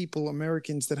about people,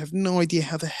 Americans, that have no idea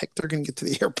how the heck they're going to get to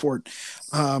the airport.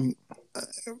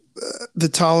 The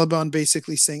Taliban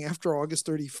basically saying after August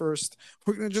 31st,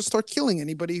 we're going to just start killing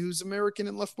anybody who's American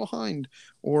and left behind,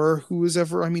 or who is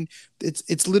ever. I mean,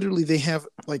 it's literally they have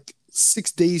like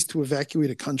 6 days to evacuate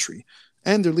a country,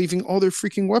 and they're leaving all their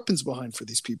freaking weapons behind for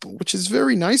these people, which is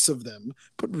very nice of them,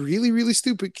 but really, really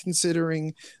stupid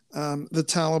considering the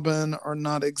Taliban are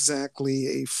not exactly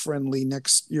your friendly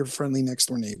next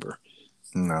door neighbor.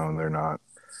 No, they're not.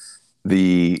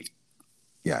 The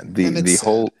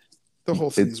whole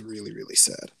thing is really, really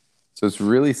sad. So it's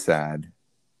really sad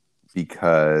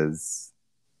because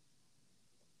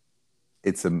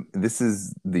this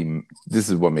is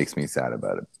what makes me sad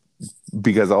about it,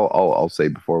 because I'll say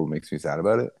before what makes me sad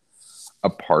about it. A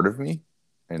part of me,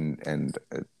 and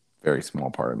a very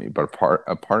small part of me, but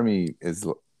a part of me is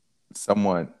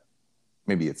somewhat,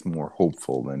 maybe it's more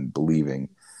hopeful than believing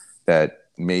that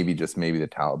maybe, just maybe, the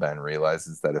Taliban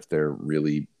realizes that if they're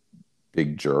really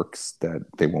big jerks, that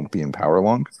they won't be in power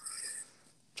long.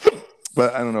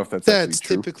 But I don't know if that's actually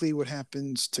true. Typically what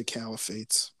happens to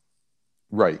caliphates.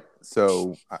 Right.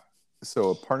 So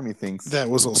a part of me thinks that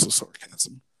was also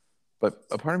sarcasm. But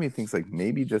a part of me thinks, like,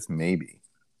 maybe, just maybe,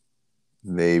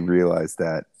 they realize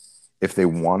that if they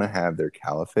want to have their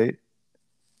caliphate,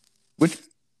 which to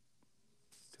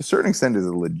a certain extent is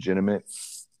a legitimate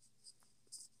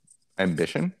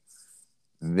ambition,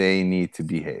 they need to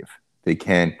behave. They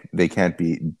can't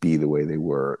be the way they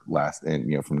were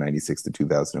from 96 to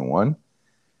 2001.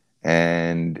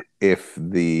 And if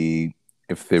the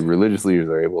religious leaders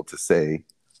are able to say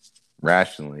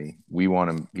rationally, we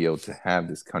want to be able to have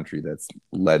this country that's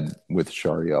led with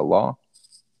Sharia law,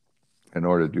 in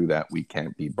order to do that, we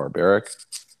can't be barbaric.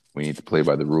 We need to play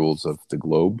by the rules of the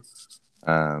globe.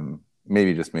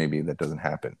 Maybe, just maybe, that doesn't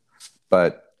happen.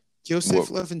 But Joseph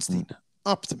Levinstein,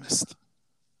 optimist.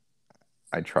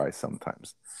 I try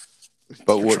sometimes.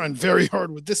 But you're trying very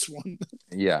hard with this one.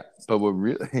 Yeah, but what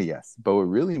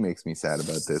really makes me sad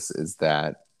about this is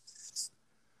that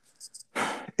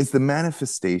it's the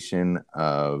manifestation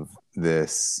of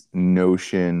this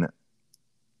notion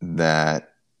that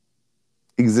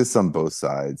exists on both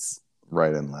sides,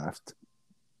 right and left,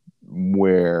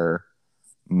 where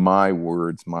my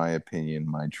words, my opinion,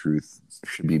 my truth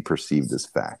should be perceived as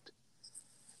fact.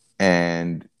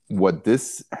 And what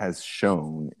this has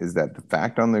shown is that the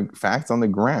facts on the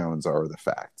grounds are the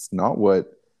facts, not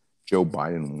what Joe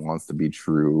Biden wants to be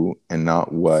true, and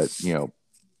not what,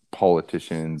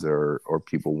 politicians or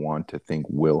people want to think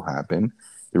will happen.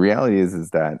 The reality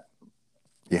is that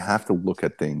you have to look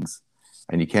at things,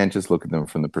 and you can't just look at them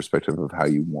from the perspective of how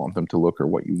you want them to look or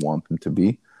what you want them to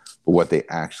be, but what they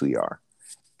actually are.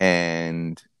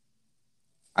 And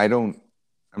I'm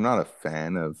not a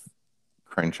fan of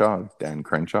Dan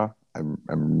Crenshaw.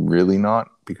 I'm really not,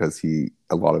 because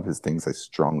a lot of his things I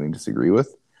strongly disagree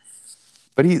with.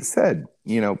 But he said,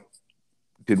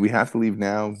 did we have to leave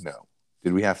now? No.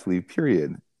 Did we have to leave,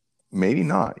 period? Maybe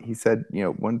not. He said,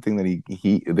 one thing that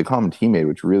the comment he made,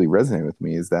 which really resonated with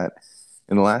me, is that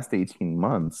in the last 18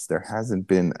 months, there hasn't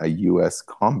been a U.S.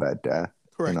 combat death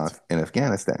in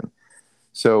Afghanistan.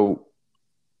 So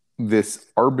this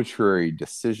arbitrary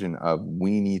decision of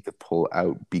we need to pull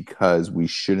out because we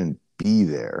shouldn't be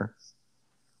there,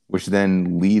 which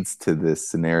then leads to this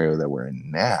scenario that we're in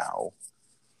now,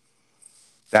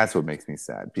 that's what makes me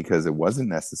sad, because it wasn't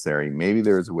necessary. Maybe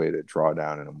there's a way to draw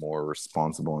down in a more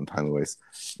responsible and timely way.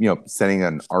 Setting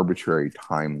an arbitrary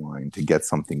timeline to get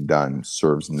something done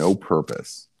serves no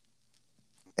purpose.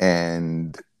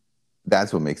 And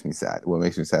that's what makes me sad. What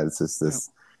makes me sad is just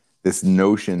this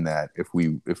notion that if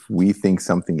we think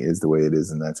something is the way it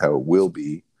is and that's how it will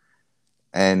be,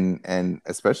 and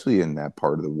especially in that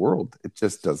part of the world, it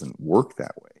just doesn't work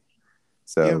that way.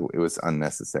 So it was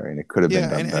unnecessary, and it could have been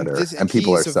done better. And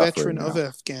people are suffering. He's a veteran of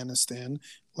Afghanistan.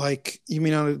 Like, you may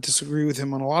not disagree with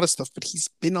him on a lot of stuff, but he's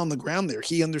been on the ground there.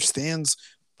 He understands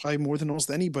probably more than almost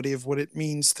anybody of what it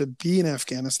means to be in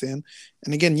Afghanistan.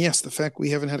 And again, yes, the fact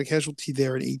we haven't had a casualty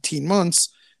there in 18 months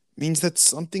means that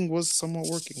something was somewhat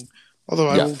working. Although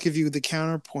I will give you the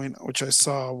counterpoint, which I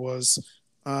saw was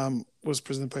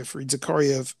presented by Fareed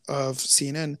Zakaria of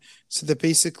CNN, said that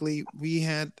basically we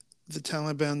had the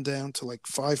Taliban down to like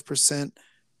 5%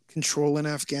 control in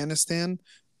Afghanistan.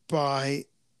 By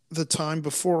the time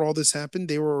before all this happened,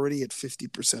 they were already at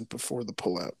 50% before the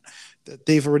pullout. That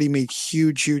they've already made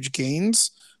huge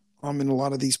gains in a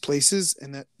lot of these places,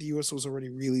 and that the U.S. was already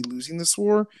really losing this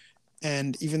war.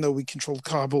 And even though we controlled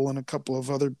Kabul and a couple of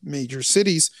other major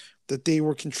cities, that they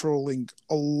were controlling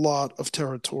a lot of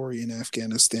territory in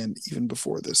Afghanistan even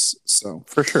before this. So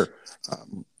for sure.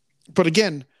 But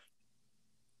again,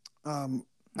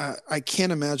 I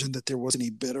can't imagine that there was any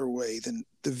better way than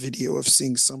the video of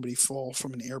seeing somebody fall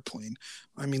from an airplane.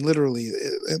 I mean, literally,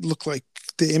 it looked like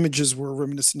the images were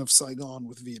reminiscent of Saigon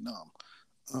with Vietnam.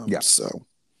 And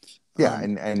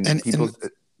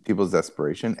people's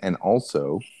desperation, and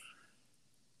also,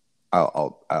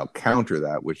 I'll counter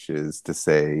that, which is to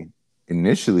say,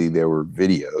 initially there were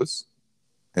videos,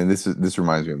 and this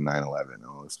reminds me of 9/11.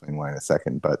 I'll explain why in a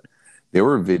second, but there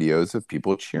were videos of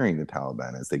people cheering the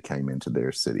Taliban as they came into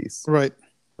their cities. Right.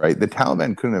 The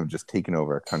Taliban couldn't have just taken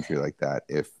over a country like that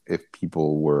if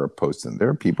people were opposed to them. There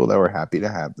are people that were happy to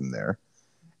have them there,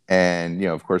 And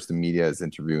of course, the media is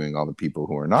interviewing all the people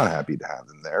who are not happy to have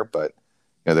them there, but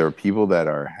there are people that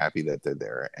are happy that they're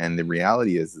there. And the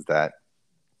reality is that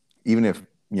even if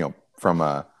from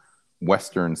a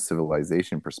Western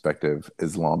civilization perspective,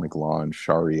 Islamic law and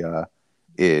Sharia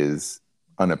is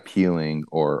unappealing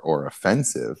or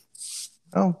offensive,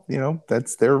 well,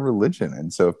 that's their religion.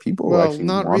 And so if people actually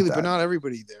not want really, that, but not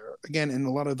everybody there. Again, and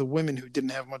a lot of the women who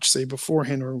didn't have much say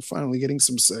beforehand are finally getting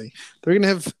some say. They're going to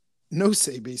have no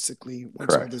say, basically,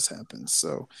 once all this happens.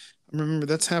 So remember,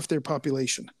 that's half their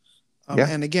population.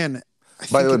 And again,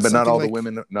 by the way, but not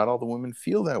all the women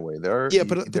feel that way.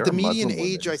 But the median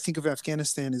age, I think, of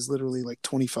Afghanistan is literally like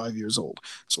 25 years old.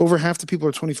 So over half the people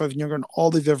are 25 and younger, and all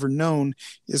they've ever known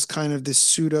is kind of this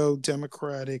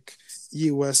pseudo-democratic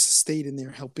U.S. state in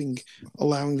there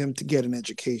allowing them to get an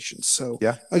education. So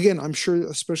again, I'm sure,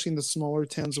 especially in the smaller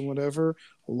towns and whatever,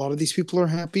 a lot of these people are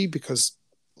happy because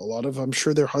I'm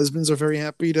sure their husbands are very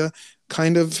happy to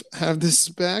kind of have this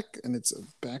back, and it's a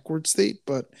backward state,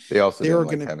 but they also don't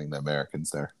like having the Americans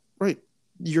there. Right.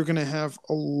 You're going to have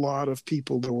a lot of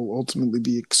people that will ultimately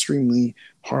be extremely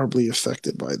horribly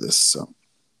affected by this. So,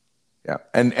 yeah.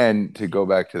 And to go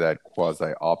back to that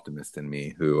quasi-optimist in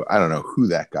me, who I don't know who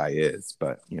that guy is,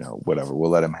 but whatever, we'll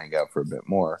let him hang out for a bit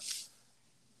more.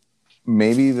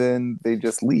 Maybe then they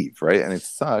just leave, right? And it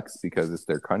sucks because it's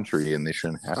their country and they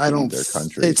shouldn't have to leave their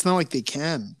country. It's not like they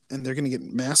can, and they're going to get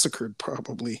massacred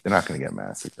probably. They're not going to get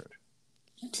massacred.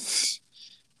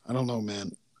 I don't know,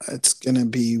 man. It's going to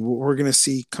be, we're going to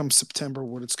see come September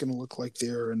what it's going to look like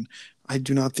there, and I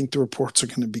do not think the reports are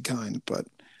going to be kind, but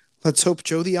let's hope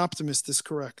Joe the Optimist is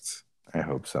correct. I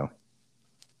hope so.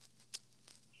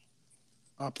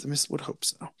 Optimist would hope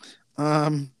so.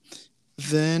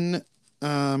 Then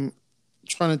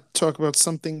trying to talk about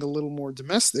something a little more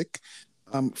domestic.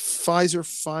 Pfizer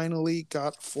finally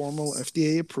got formal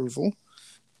FDA approval.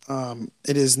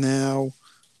 It is now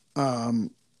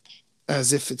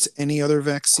as if it's any other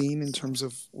vaccine in terms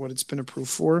of what it's been approved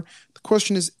for. The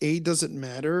question is, A, does it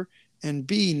matter? And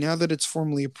B, now that it's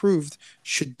formally approved,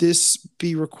 should this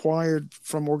be required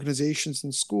from organizations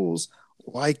and schools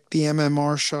like the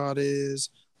MMR shot is,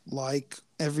 like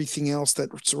everything else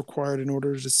that's required in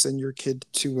order to send your kid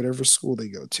to whatever school they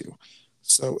go to?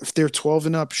 So if they're 12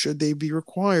 and up, should they be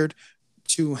required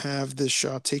to have this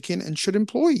shot taken? And should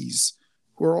employees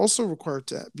who are also required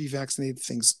to be vaccinated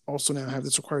things also now have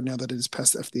this required now that it is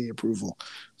past FDA approval?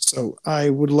 So I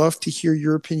would love to hear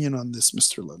your opinion on this,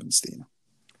 Mr. Levinstein.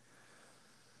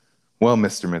 Well,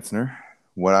 Mr. Mitzner,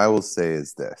 what I will say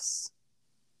is this.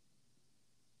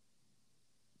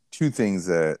 Two things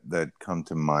that come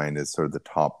to mind as sort of the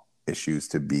top issues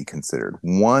to be considered.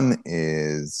 One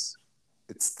is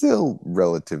it's still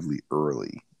relatively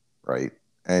early, right?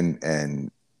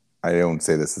 And I don't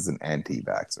say this as an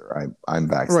anti-vaxxer. I'm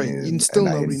vaccinated. Right, and still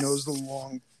nobody knows the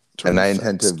long term. And I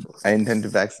intend to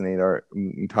vaccinate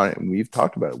we've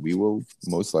talked about it. We will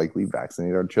most likely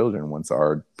vaccinate our children once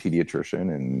our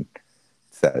pediatrician and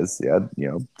says,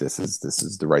 this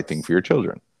is the right thing for your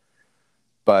children.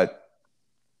 But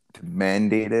to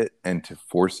mandate it and to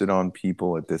force it on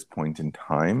people at this point in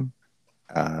time,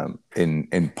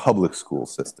 in public school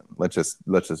system,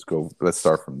 let's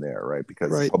start from there, right?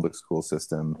 Because public school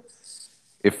system,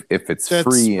 if it's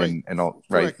free and all,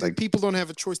 right? Like people don't have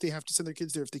a choice; they have to send their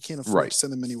kids there if they can't afford to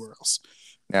send them anywhere else.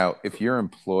 Now, if your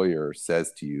employer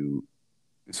says to you,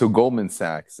 so Goldman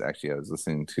Sachs, actually, I was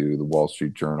listening to the Wall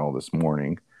Street Journal this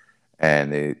morning,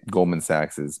 and Goldman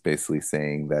Sachs is basically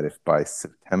saying that if by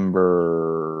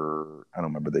September, I don't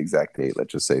remember the exact date,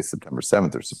 let's just say September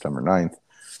 7th or September 9th,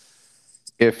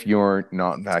 if you're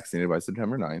not vaccinated by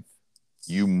September 9th,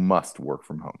 you must work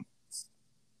from home.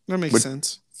 That makes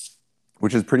sense.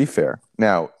 Which is pretty fair.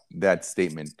 Now, that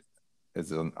statement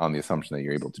is on the assumption that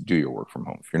you're able to do your work from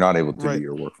home. If you're not able to do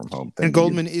your work from home, then and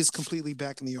Goldman is completely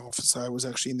back in the office. I was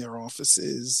actually in their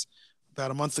offices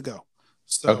about a month ago,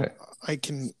 so I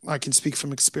can speak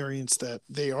from experience that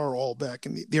they are all back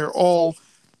in they are all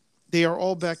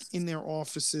back in their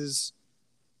offices.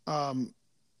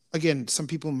 Again, some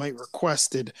people might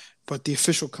request it, but the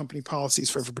official company policy is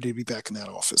for everybody to be back in that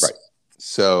office. Right.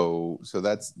 So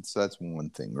that's one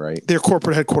thing, right? Their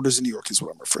corporate headquarters in New York is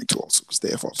what I'm referring to also, because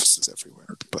they have offices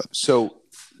everywhere. But so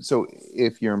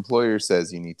if your employer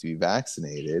says you need to be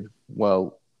vaccinated,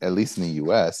 well, at least in the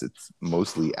U.S., it's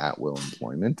mostly at-will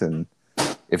employment, and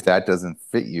if that doesn't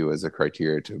fit you as a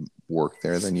criteria to work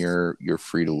there, then you're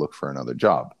free to look for another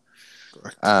job.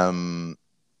 Correct.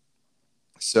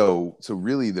 So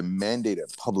really, the mandate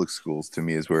of public schools to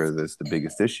me is where there's the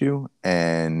biggest issue,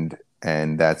 and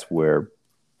that's where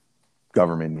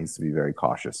government needs to be very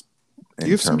cautious. Do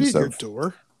you have somebody at your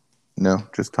door? No,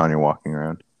 just Tanya walking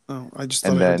around. Oh, I just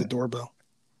thought And I heard the then doorbell.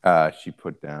 she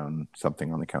put down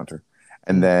something on the counter.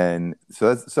 And Mm. then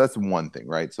so that's one thing,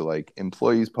 right? So like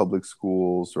employees, public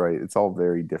schools, right? It's all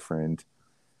very different.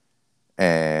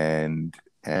 And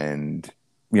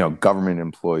government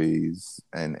employees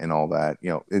and all that,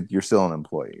 you're still an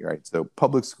employee, right? So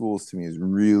public schools to me is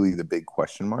really the big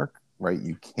question mark, right?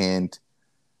 You can't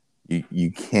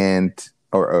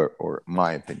or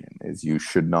my opinion is you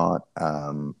should not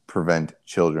prevent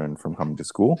children from coming to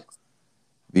school.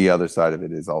 The other side of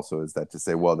it is that to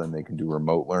say, well, then they can do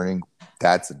remote learning.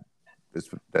 That's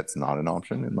not an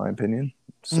option in my opinion.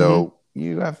 Mm-hmm. So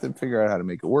you have to figure out how to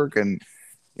make it work, and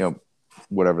you know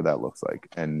whatever that looks like.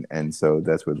 And so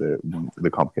that's where the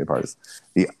complicated part is.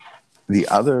 The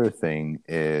other thing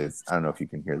is, I don't know if you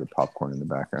can hear the popcorn in the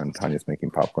background. Tanya's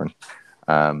making popcorn.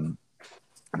 Um,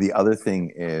 the other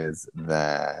thing is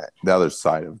that the other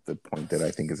side of the point that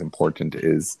I think is important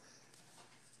is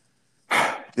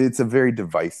it's a very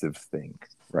divisive thing,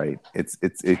 right?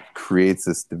 It creates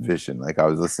this division. Like I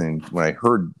was listening when I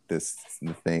heard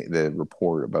the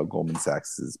report about Goldman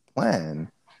Sachs's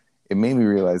plan, it made me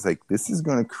realize like this is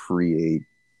going to create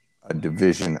a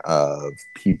division of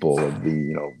people of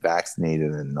the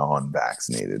vaccinated and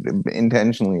non-vaccinated,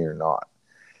 intentionally or not.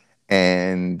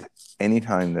 And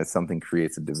anytime that something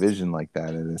creates a division like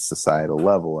that at a societal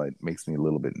level, it makes me a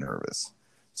little bit nervous.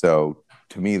 So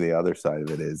to me, the other side of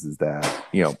it is that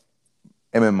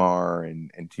MMR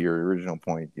and to your original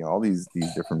point, all these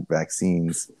different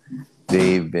vaccines,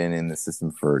 they've been in the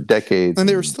system for decades. And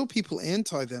there are still people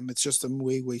anti them. It's just a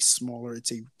way, way smaller.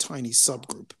 It's a tiny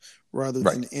subgroup rather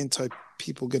than anti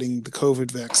people getting the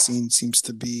COVID vaccine seems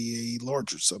to be a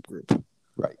larger subgroup.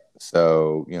 Right.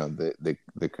 So,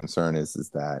 the concern is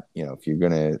that, if you're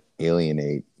going to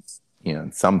alienate,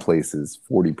 in some places,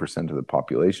 40% of the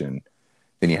population,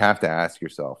 then you have to ask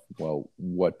yourself, well,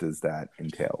 what does that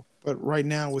entail? But right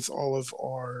now, with all of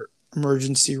our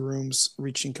emergency rooms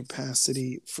reaching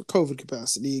capacity for COVID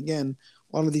capacity, again,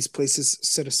 a lot of these places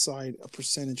set aside a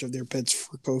percentage of their beds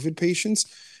for COVID patients.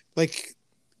 Like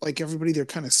everybody, they're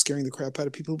kind of scaring the crap out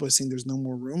of people by saying there's no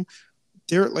more room.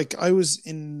 I was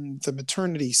in the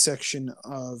maternity section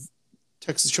of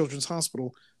Texas Children's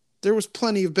Hospital. There was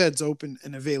plenty of beds open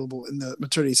and available in the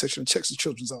maternity section of Texas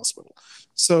Children's Hospital.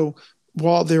 So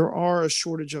while there are a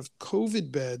shortage of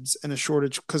COVID beds and a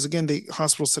shortage, because again, the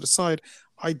hospital set aside,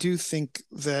 I do think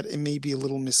that it may be a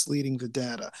little misleading, the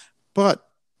data. But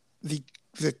the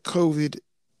COVID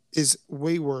is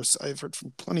way worse. I've heard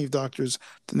from plenty of doctors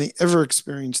than they ever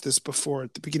experienced this before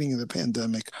at the beginning of the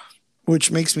pandemic,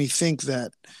 which makes me think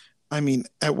that,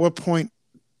 at what point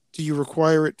do you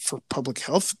require it for public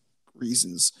health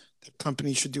reasons? That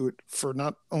companies should do it for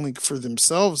not only for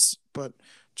themselves, but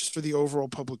just for the overall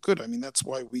public good. That's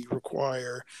why we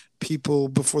require people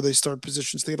before they start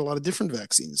positions to get a lot of different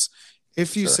vaccines.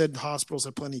 If you said hospitals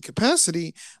have plenty of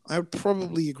capacity, I would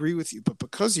probably agree with you. But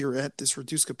because you're at this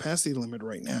reduced capacity limit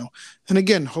right now, and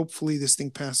again, hopefully this thing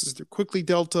passes through quickly,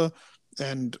 Delta,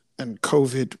 and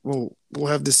COVID will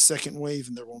have this second wave,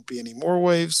 and there won't be any more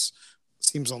waves.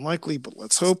 Seems unlikely, but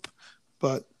let's hope.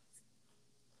 But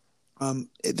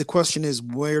the question is,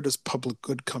 where does public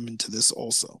good come into this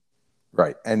also?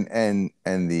 Right. And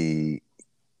the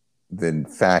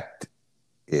fact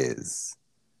is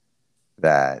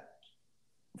that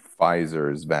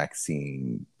Pfizer's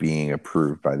vaccine being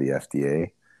approved by the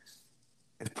FDA,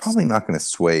 it's probably not going to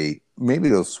sway. Maybe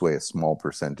it'll sway a small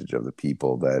percentage of the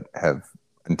people that have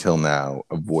until now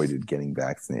avoided getting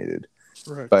vaccinated.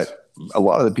 Correct. But a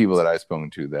lot of the people that I've spoken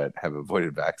to that have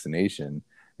avoided vaccination,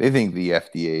 they think the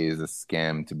FDA is a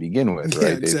scam to begin with, right?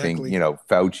 Yeah, exactly. They think,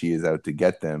 Fauci is out to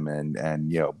get them, and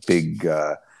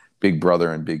big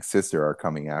brother and big sister are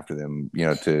coming after them,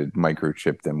 to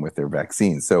microchip them with their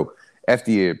vaccines. So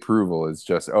FDA approval is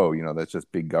just, that's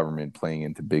just big government playing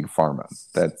into big pharma.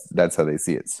 That's how they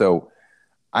see it. So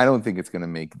I don't think it's going to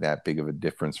make that big of a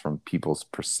difference from people's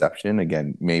perception.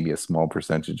 Again, maybe a small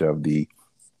percentage of the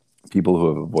people who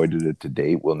have avoided it to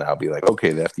date will now be like, okay,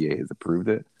 the FDA has approved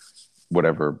it,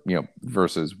 whatever,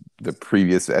 versus the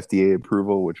previous FDA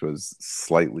approval, which was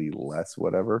slightly less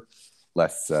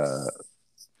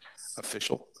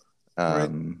official. Right.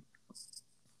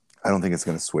 I don't think it's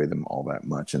going to sway them all that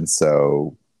much. And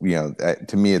so,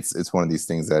 to me, it's one of these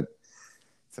things that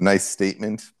it's a nice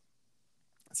statement.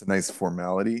 It's a nice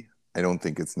formality. I don't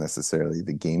think it's necessarily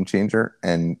the game changer.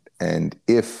 And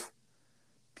if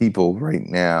people right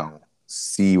now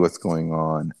see what's going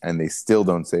on and they still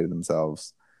don't say to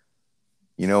themselves,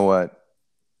 you know what,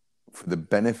 for the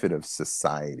benefit of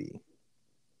society,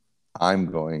 I'm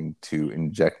going to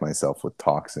inject myself with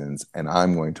toxins and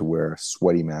I'm going to wear a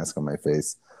sweaty mask on my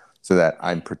face so that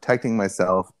I'm protecting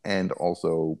myself and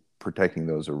also protecting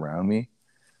those around me,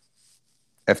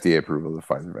 FDA approval of the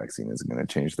Pfizer vaccine isn't going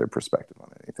to change their perspective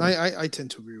on anything. I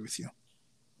tend to agree with you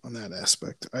on that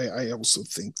aspect. I also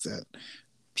think that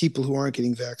people who aren't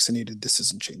getting vaccinated, this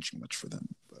isn't changing much for them.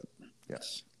 But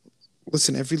yes,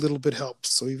 listen, every little bit helps.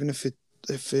 So even if it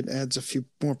adds a few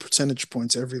more percentage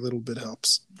points, every little bit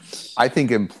helps. I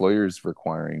think employers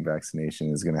requiring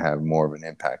vaccination is going to have more of an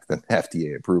impact than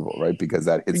FDA approval, right? Because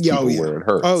that hits people where it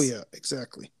hurts. Oh yeah,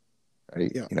 exactly.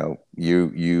 Right? Yeah. You know,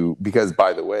 you because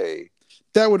by the way,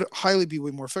 that would highly be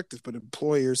way more effective. But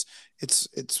employers, it's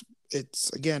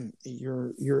again,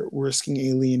 you're risking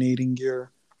alienating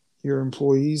your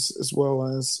employees as well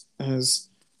as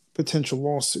potential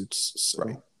lawsuits. So.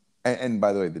 Right. And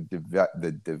by the way,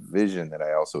 the division that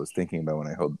I also was thinking about when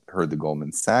I heard the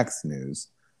Goldman Sachs news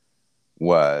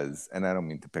was, and I don't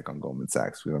mean to pick on Goldman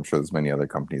Sachs because I'm sure there's many other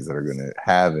companies that are going to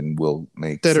have and will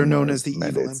make that are known as the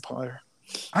evil empire.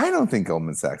 I don't think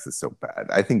Goldman Sachs is so bad.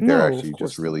 I think they're actually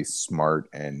just really smart,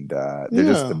 and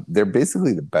they're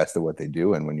basically the best at what they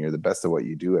do. And when you're the best at what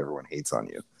you do, everyone hates on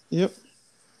you. Yep.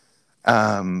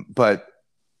 But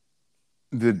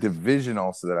the division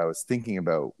also that I was thinking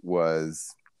about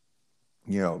was,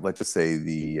 let's just say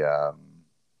the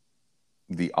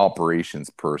operations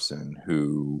person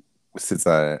who sits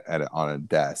on a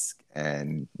desk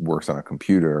and works on a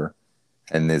computer,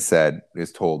 and is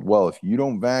told, well, if you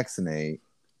don't vaccinate,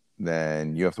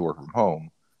 then you have to work from home.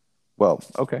 Well,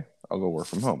 okay, I'll go work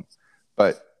from home.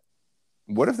 But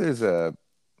what if there's a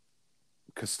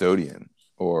custodian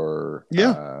they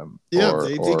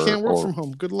can't work from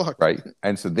home. Good luck. Right.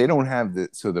 And so they don't have the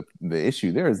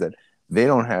issue there is that they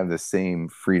don't have the same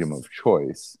freedom of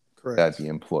choice that the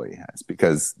employee has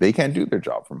because they can't do their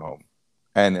job from home.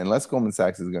 And unless Goldman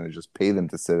Sachs is going to just pay them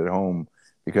to sit at home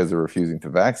because they're refusing to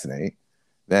vaccinate,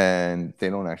 then they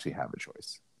don't actually have a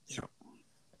choice. Yeah.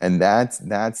 And that's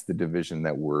the division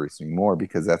that worries me more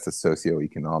because that's a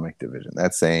socioeconomic division.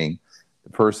 That's saying the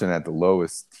person at the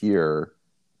lowest tier,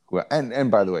 and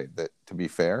by the way, to be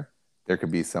fair, there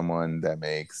could be someone that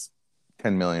makes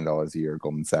 $10 million a year at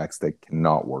Goldman Sachs that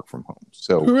cannot work from home.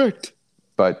 So correct.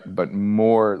 But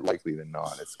more likely than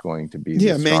not, it's going to be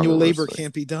manual labor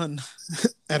can't be done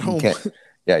at home.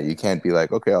 You can't be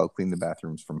like, okay, I'll clean the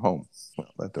bathrooms from home. Well,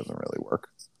 that doesn't really work.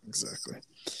 Exactly.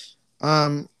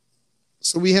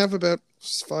 So we have about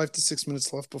 5 to 6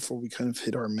 minutes left before we kind of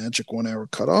hit our magic 1 hour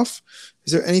cutoff.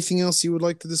 Is there anything else you would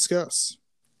like to discuss?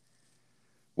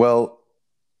 Well,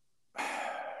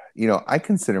 I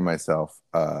consider myself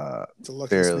the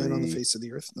luckiest man on the face of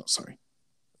the earth. No, sorry.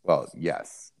 Well,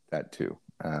 yes, that too.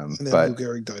 And then Lou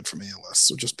Gehrig died from ALS,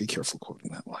 so just be careful quoting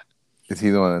that line. Is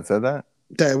he the one that said that?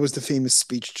 That was the famous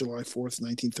speech, July 4th,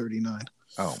 1939.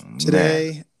 Oh,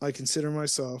 Today, I consider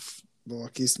myself the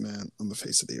luckiest man on the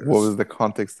face of the earth. What was the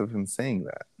context of him saying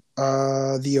that?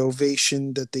 The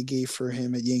ovation that they gave for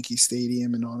him at Yankee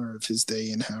Stadium in honor of his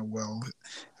day and how well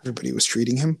everybody was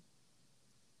treating him.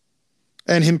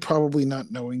 And him probably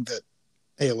not knowing that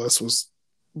ALS was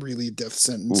really a death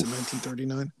sentence in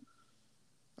 1939.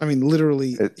 I mean,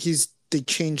 literally, they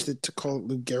changed it to call it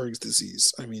Lou Gehrig's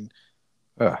disease. I mean,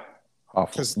 awful.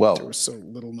 Because there was so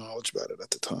little knowledge about it at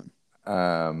the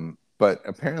time. But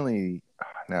apparently,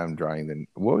 now I'm drawing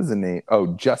what was the name?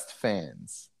 Oh, Just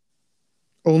Fans.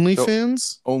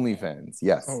 Onlyfans? Onlyfans,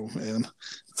 yes. Oh, man.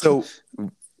 So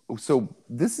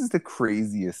this is the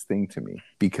craziest thing to me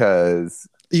because...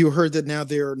 You heard that now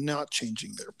they're not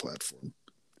changing their platform.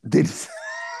 They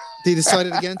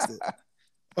decided against it.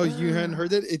 Oh, you hadn't heard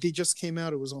that? They just came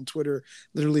out. It was on Twitter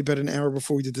literally about an hour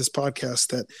before we did this podcast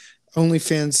that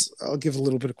OnlyFans, I'll give a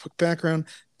little bit of quick background.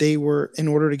 They were, in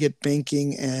order to get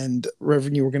banking and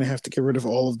revenue, we're going to have to get rid of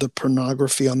all of the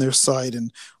pornography on their site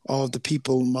and all of the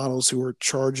people, models who are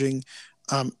charging.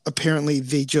 Apparently,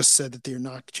 they just said that they're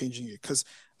not changing it because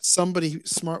somebody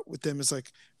smart with them is like,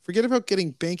 forget about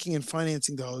getting banking and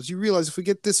financing dollars. You realize if we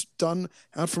get this done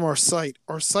out from our site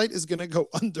is going to go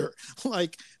under.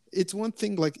 Like, it's one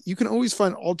thing, like, you can always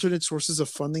find alternate sources of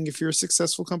funding if you're a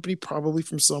successful company, probably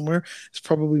from somewhere. It's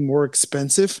probably more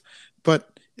expensive.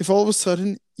 But if all of a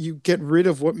sudden you get rid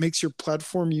of what makes your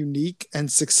platform unique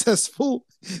and successful,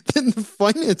 then the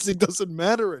financing doesn't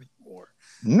matter anymore.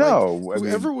 No. Like,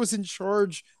 whoever was in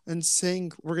charge and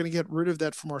saying we're going to get rid of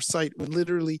that from our site would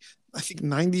literally, I think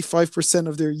 95%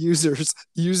 of their users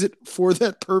use it for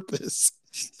that purpose.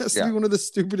 Has to be one of the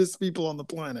stupidest people on the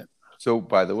planet. So,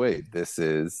 by the way, this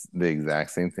is the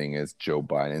exact same thing as Joe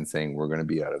Biden saying we're going to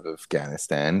be out of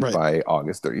Afghanistan by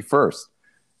August 31st.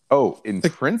 Oh, in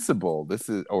principle, this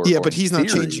is or but in he's not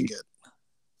theory, changing it.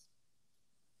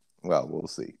 Well, we'll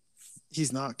see.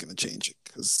 He's not going to change it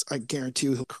because I guarantee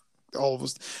you, all of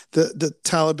us, the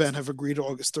Taliban have agreed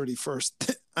August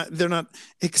 31st. They're not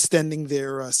extending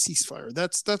their ceasefire.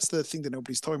 That's the thing that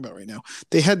nobody's talking about right now.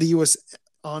 They had the U.S.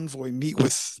 envoy meet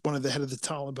with one of the head of the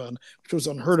Taliban, which was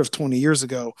unheard of 20 years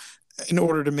ago, in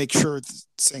order to make sure,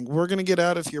 saying, we're going to get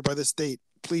out of here by this date.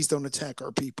 Please don't attack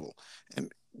our people.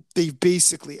 And they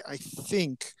basically, I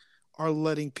think, are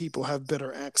letting people have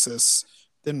better access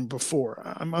than before.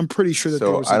 I'm pretty sure that.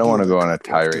 So I don't want to go on a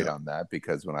tirade on that,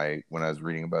 because when I was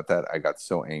reading about that, I got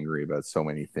so angry about so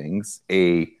many things.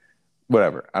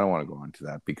 Whatever. I don't want to go on to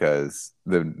that, because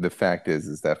the fact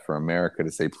is that for America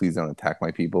to say, please don't attack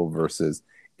my people, versus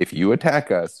if you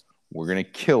attack us, we're going to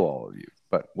kill all of you.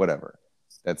 But whatever.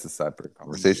 That's a separate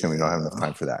conversation. Yeah. We don't have enough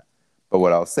time for that. But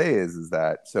what I'll say is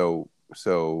that so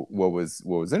what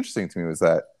was interesting to me was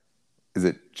that, is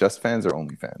it Just Fans or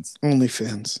OnlyFans?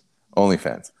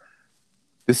 OnlyFans.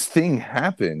 This thing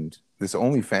happened. This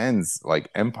OnlyFans like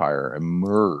empire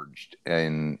emerged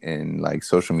in like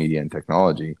social media and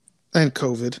technology and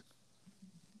COVID.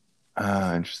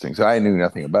 Interesting. So I knew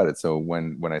nothing about it. So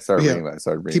when I started reading about it, I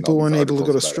started reading. People weren't able to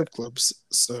go to strip clubs,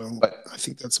 so I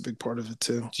think that's a big part of it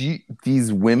too.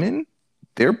 These women,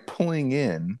 they're pulling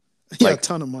in a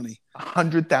ton of money,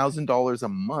 $100,000 a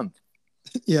month.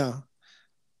 Yeah,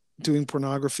 doing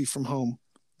pornography from home.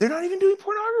 They're not even doing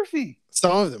pornography.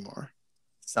 Some of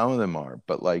them are,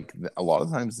 but like a lot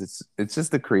of times it's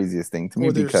just the craziest thing to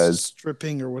me, because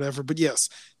stripping or whatever. But yes,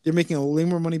 they're making a little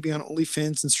more money being on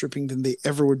OnlyFans and stripping than they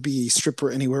ever would be a stripper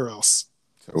anywhere else.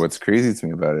 So what's crazy to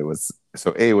me about it was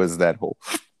that whole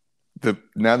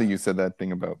now that you said that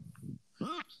thing about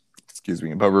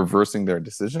reversing their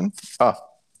decision,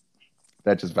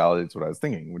 that just validates what I was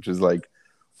thinking, which is like,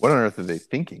 what on earth are they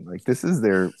thinking? Like, this is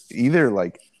their either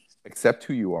like accept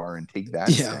who you are and take that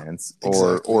stance,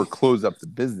 or close up the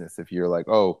business if you're like,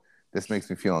 oh, this makes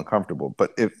me feel uncomfortable.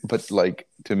 But like,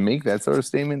 to make that sort of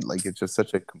statement, like, it's just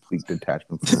such a complete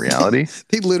detachment from reality.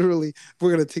 They literally were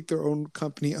going to take their own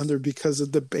company under because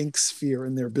of the bank's fear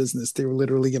in their business. They were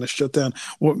literally going to shut down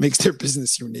what makes their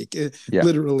business unique.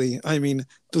 Literally, I mean,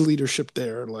 the leadership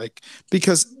there, like,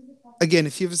 because again,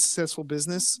 if you have a successful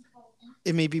business,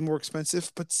 it may be more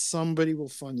expensive, but somebody will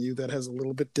fund you that has a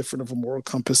little bit different of a moral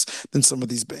compass than some of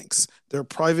these banks. There are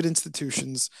private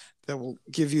institutions that will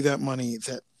give you that money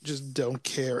that just don't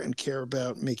care and care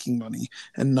about making money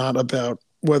and not about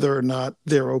whether or not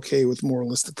they're okay with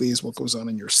moralistically is what goes on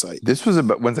in your site. This was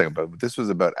about but this was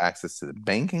about access to the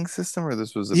banking system, or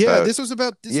this was about this was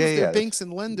their banks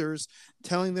and lenders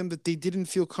telling them that they didn't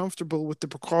feel comfortable with the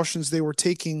precautions they were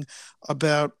taking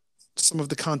about some of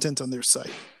the content on their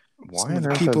site. Why on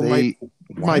earth people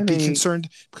might be concerned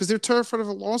because they're terrified of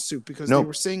a lawsuit because they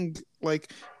were saying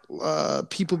like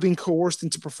people being coerced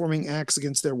into performing acts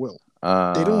against their will.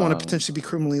 They don't want to potentially be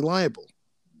criminally liable.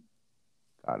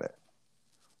 Got it.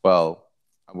 Well,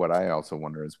 what I also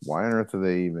wonder is, why on earth are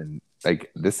they even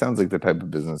like? This sounds like the type of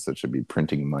business that should be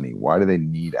printing money. Why do they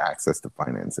need access to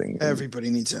financing? Everybody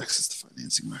needs access to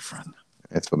financing, my friend.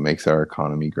 It's what makes our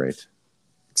economy great.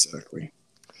 Exactly.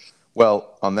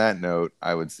 Well, on that note,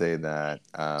 I would say that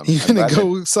you're gonna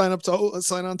go sign on to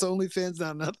OnlyFans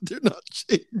now. They're not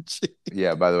changing.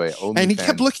 Yeah. By the way, OnlyFans. And he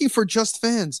kept looking for Just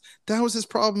Fans. That was his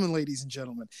problem, ladies and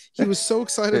gentlemen. He was so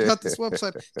excited about this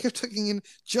website. He kept clicking in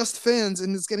Just Fans,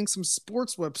 and is getting some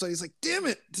sports website. He's like, "Damn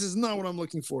it, this is not what I'm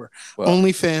looking for." Well,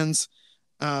 OnlyFans,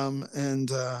 I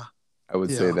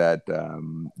would say that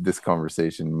this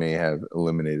conversation may have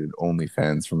eliminated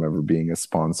OnlyFans from ever being a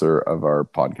sponsor of our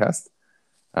podcast.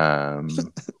 But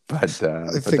that's okay.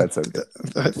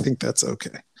 I think that's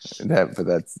okay.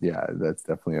 That's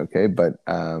definitely okay. But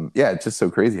it's just so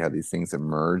crazy how these things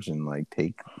emerge and like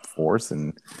take force,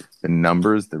 and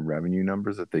the revenue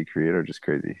numbers that they create are just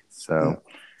crazy. So,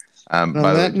 by the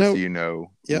way, just so you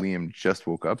know, Liam just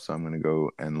woke up, so I'm going to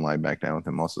go and lie back down with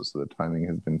him also. So the timing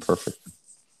has been perfect.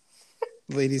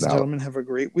 Ladies and gentlemen, have a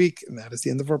great week, and that is the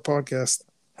end of our podcast.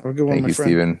 Have a good one, my friend. Thank you,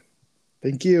 Steven.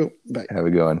 Thank you. Bye. Have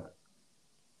a good one.